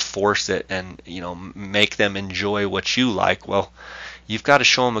trying to force it and make them enjoy what you like. Well, you've got to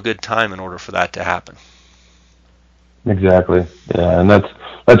show them a good time in order for that to happen. Exactly. Yeah, and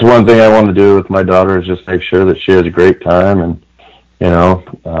that's one thing I want to do with my daughter is just make sure that she has a great time, and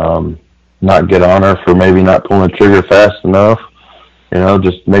not get on her for maybe not pulling the trigger fast enough.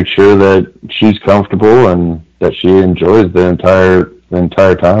 just make sure that she's comfortable and that she enjoys the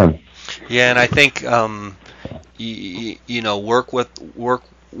entire time. Yeah, and I think work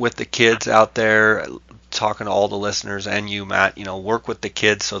with the kids out there. Talking to all the listeners and you, Matt, work with the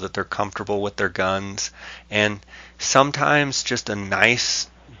kids so that they're comfortable with their guns, and sometimes just a nice,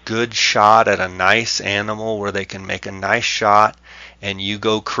 good shot at a nice animal where they can make a nice shot, and you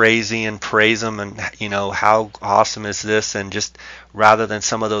go crazy and praise them, and how awesome is this, and just rather than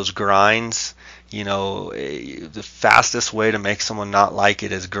some of those grinds. The fastest way to make someone not like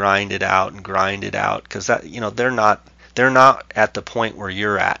it is grind it out and grind it out, because that they're not at the point where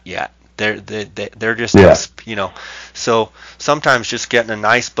you're at yet. They're just Yeah. so sometimes just getting a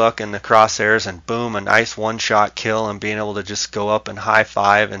nice buck in the crosshairs and boom, a nice one shot kill, and being able to just go up and high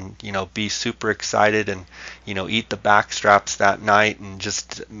five and be super excited and eat the back straps that night and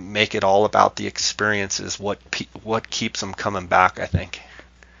just make it all about the experience is what keeps them coming back, I think.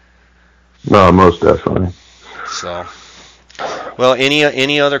 No, most definitely. So, well,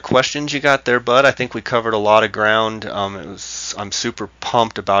 any other questions you got there, Bud? I think we covered a lot of ground. I'm super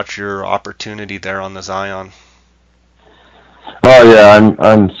pumped about your opportunity there on the Zion. Oh yeah,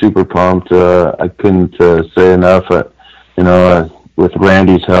 I'm super pumped. I couldn't say enough. With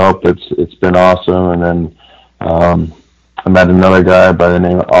Randy's help, it's been awesome. And then I met another guy by the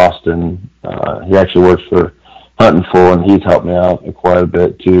name of Austin. He actually works for Hunting Full, and he's helped me out quite a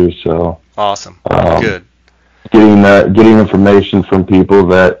bit too. So Awesome. um, Good. getting information from people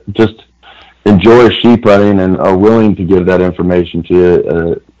that just enjoy sheep hunting and are willing to give that information to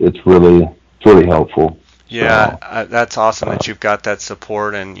you, it's really helpful. Yeah, So that's awesome that you've got that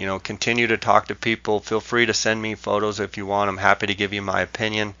support, and continue to talk to people. Feel free to send me photos if you want. I'm happy to give you my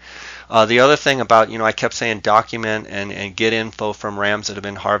opinion. The other thing about, I kept saying document and get info from rams that have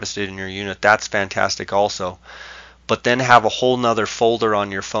been harvested in your unit. That's fantastic also. But then have a whole nother folder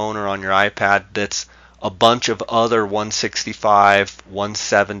on your phone or on your iPad that's a bunch of other 165,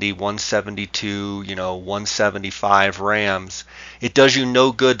 170, 172, 175 rams. It does you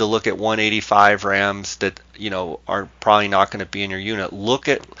no good to look at 185 rams that, are probably not going to be in your unit. Look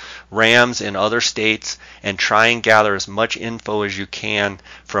at rams in other states and try and gather as much info as you can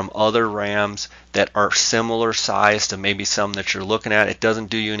from other rams that are similar size to maybe some that you're looking at. It doesn't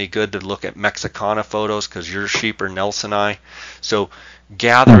do you any good to look at Mexicana photos because your sheep are Nelsoni. So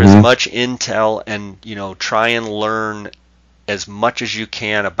gather as much intel and try and learn as much as you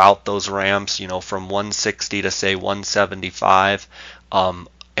can about those rams, from 160 to say 175,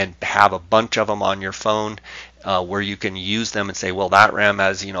 and have a bunch of them on your phone where you can use them and say, well, that ram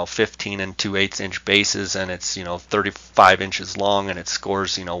has 15 and 2/8 inch bases, and it's 35 inches long, and it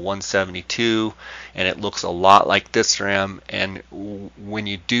scores 172, and it looks a lot like this ram. And when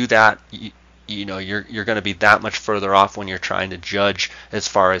you do that, you're going to be that much further off when you're trying to judge as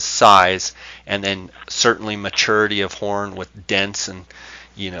far as size, and then certainly maturity of horn with dents and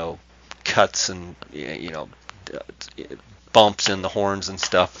cuts and bumps in the horns and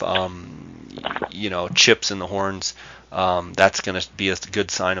stuff, chips in the horns. That's going to be a good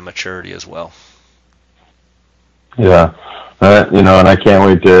sign of maturity as well. yeah, and I can't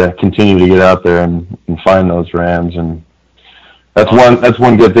wait to continue to get out there and find those rams. And that's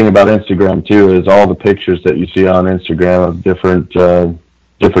one good thing about Instagram too, is all the pictures that you see on Instagram of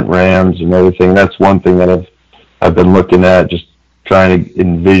different rams and everything. That's one thing that I've been looking at, just trying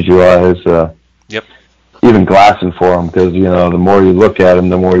to visualize. Yep. Even glassing for them, because the more you look at them,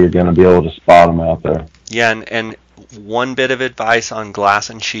 the more you're going to be able to spot them out there. Yeah, and one bit of advice on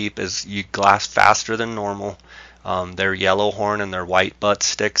glassing sheep is you glass faster than normal. Their yellow horn and their white butt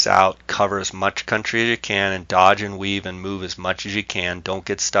sticks out. Cover as much country as you can and dodge and weave and move as much as you can. Don't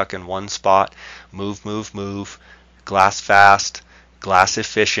get stuck in one spot. Move, move, move. Glass fast. Glass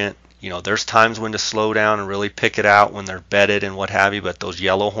efficient. There's times when to slow down and really pick it out when they're bedded and what have you, but those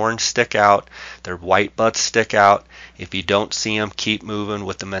yellow horns stick out. Their white butts stick out. If you don't see them, keep moving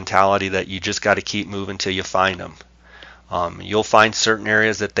with the mentality that you just got to keep moving till you find them. You'll find certain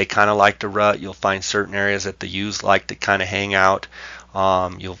areas that they kind of like to rut. You'll find certain areas that the ewes like to kind of hang out.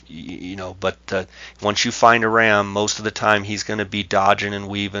 But once you find a ram, most of the time he's going to be dodging and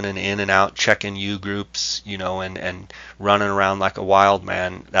weaving and in and out, checking ewe groups, and running around like a wild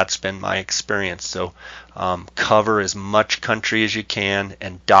man. That's been my experience. So cover as much country as you can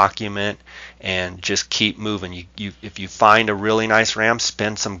and document and just keep moving. If you find a really nice ram,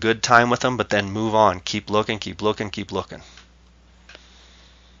 spend some good time with them, but then move on. Keep looking, keep looking, keep looking.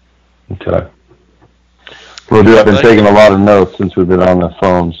 Okay. Will do. All I've right, been buddy. taking a lot of notes since we've been on the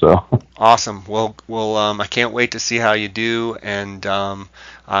phone, so. Awesome. I can't wait to see how you do, and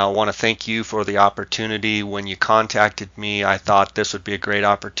I want to thank you for the opportunity. When you contacted me, I thought this would be a great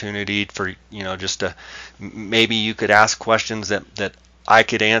opportunity for, just to maybe you could ask questions that I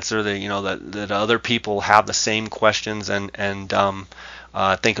could answer, that other people have the same questions, and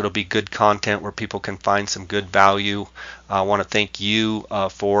I think it'll be good content where people can find some good value. I want to thank you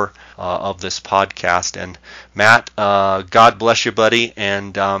for of this podcast. And Matt, God bless you, buddy,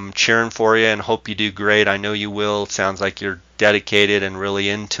 and cheering for you and hope you do great. I know you will. It sounds like you're dedicated and really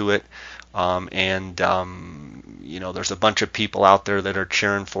into it. There's a bunch of people out there that are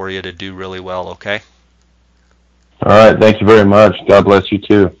cheering for you to do really well, okay? All right. Thank you very much. God bless you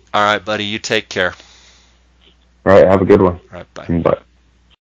too. All right, buddy, you take care. All right. Have a good one. All right, bye. Bye.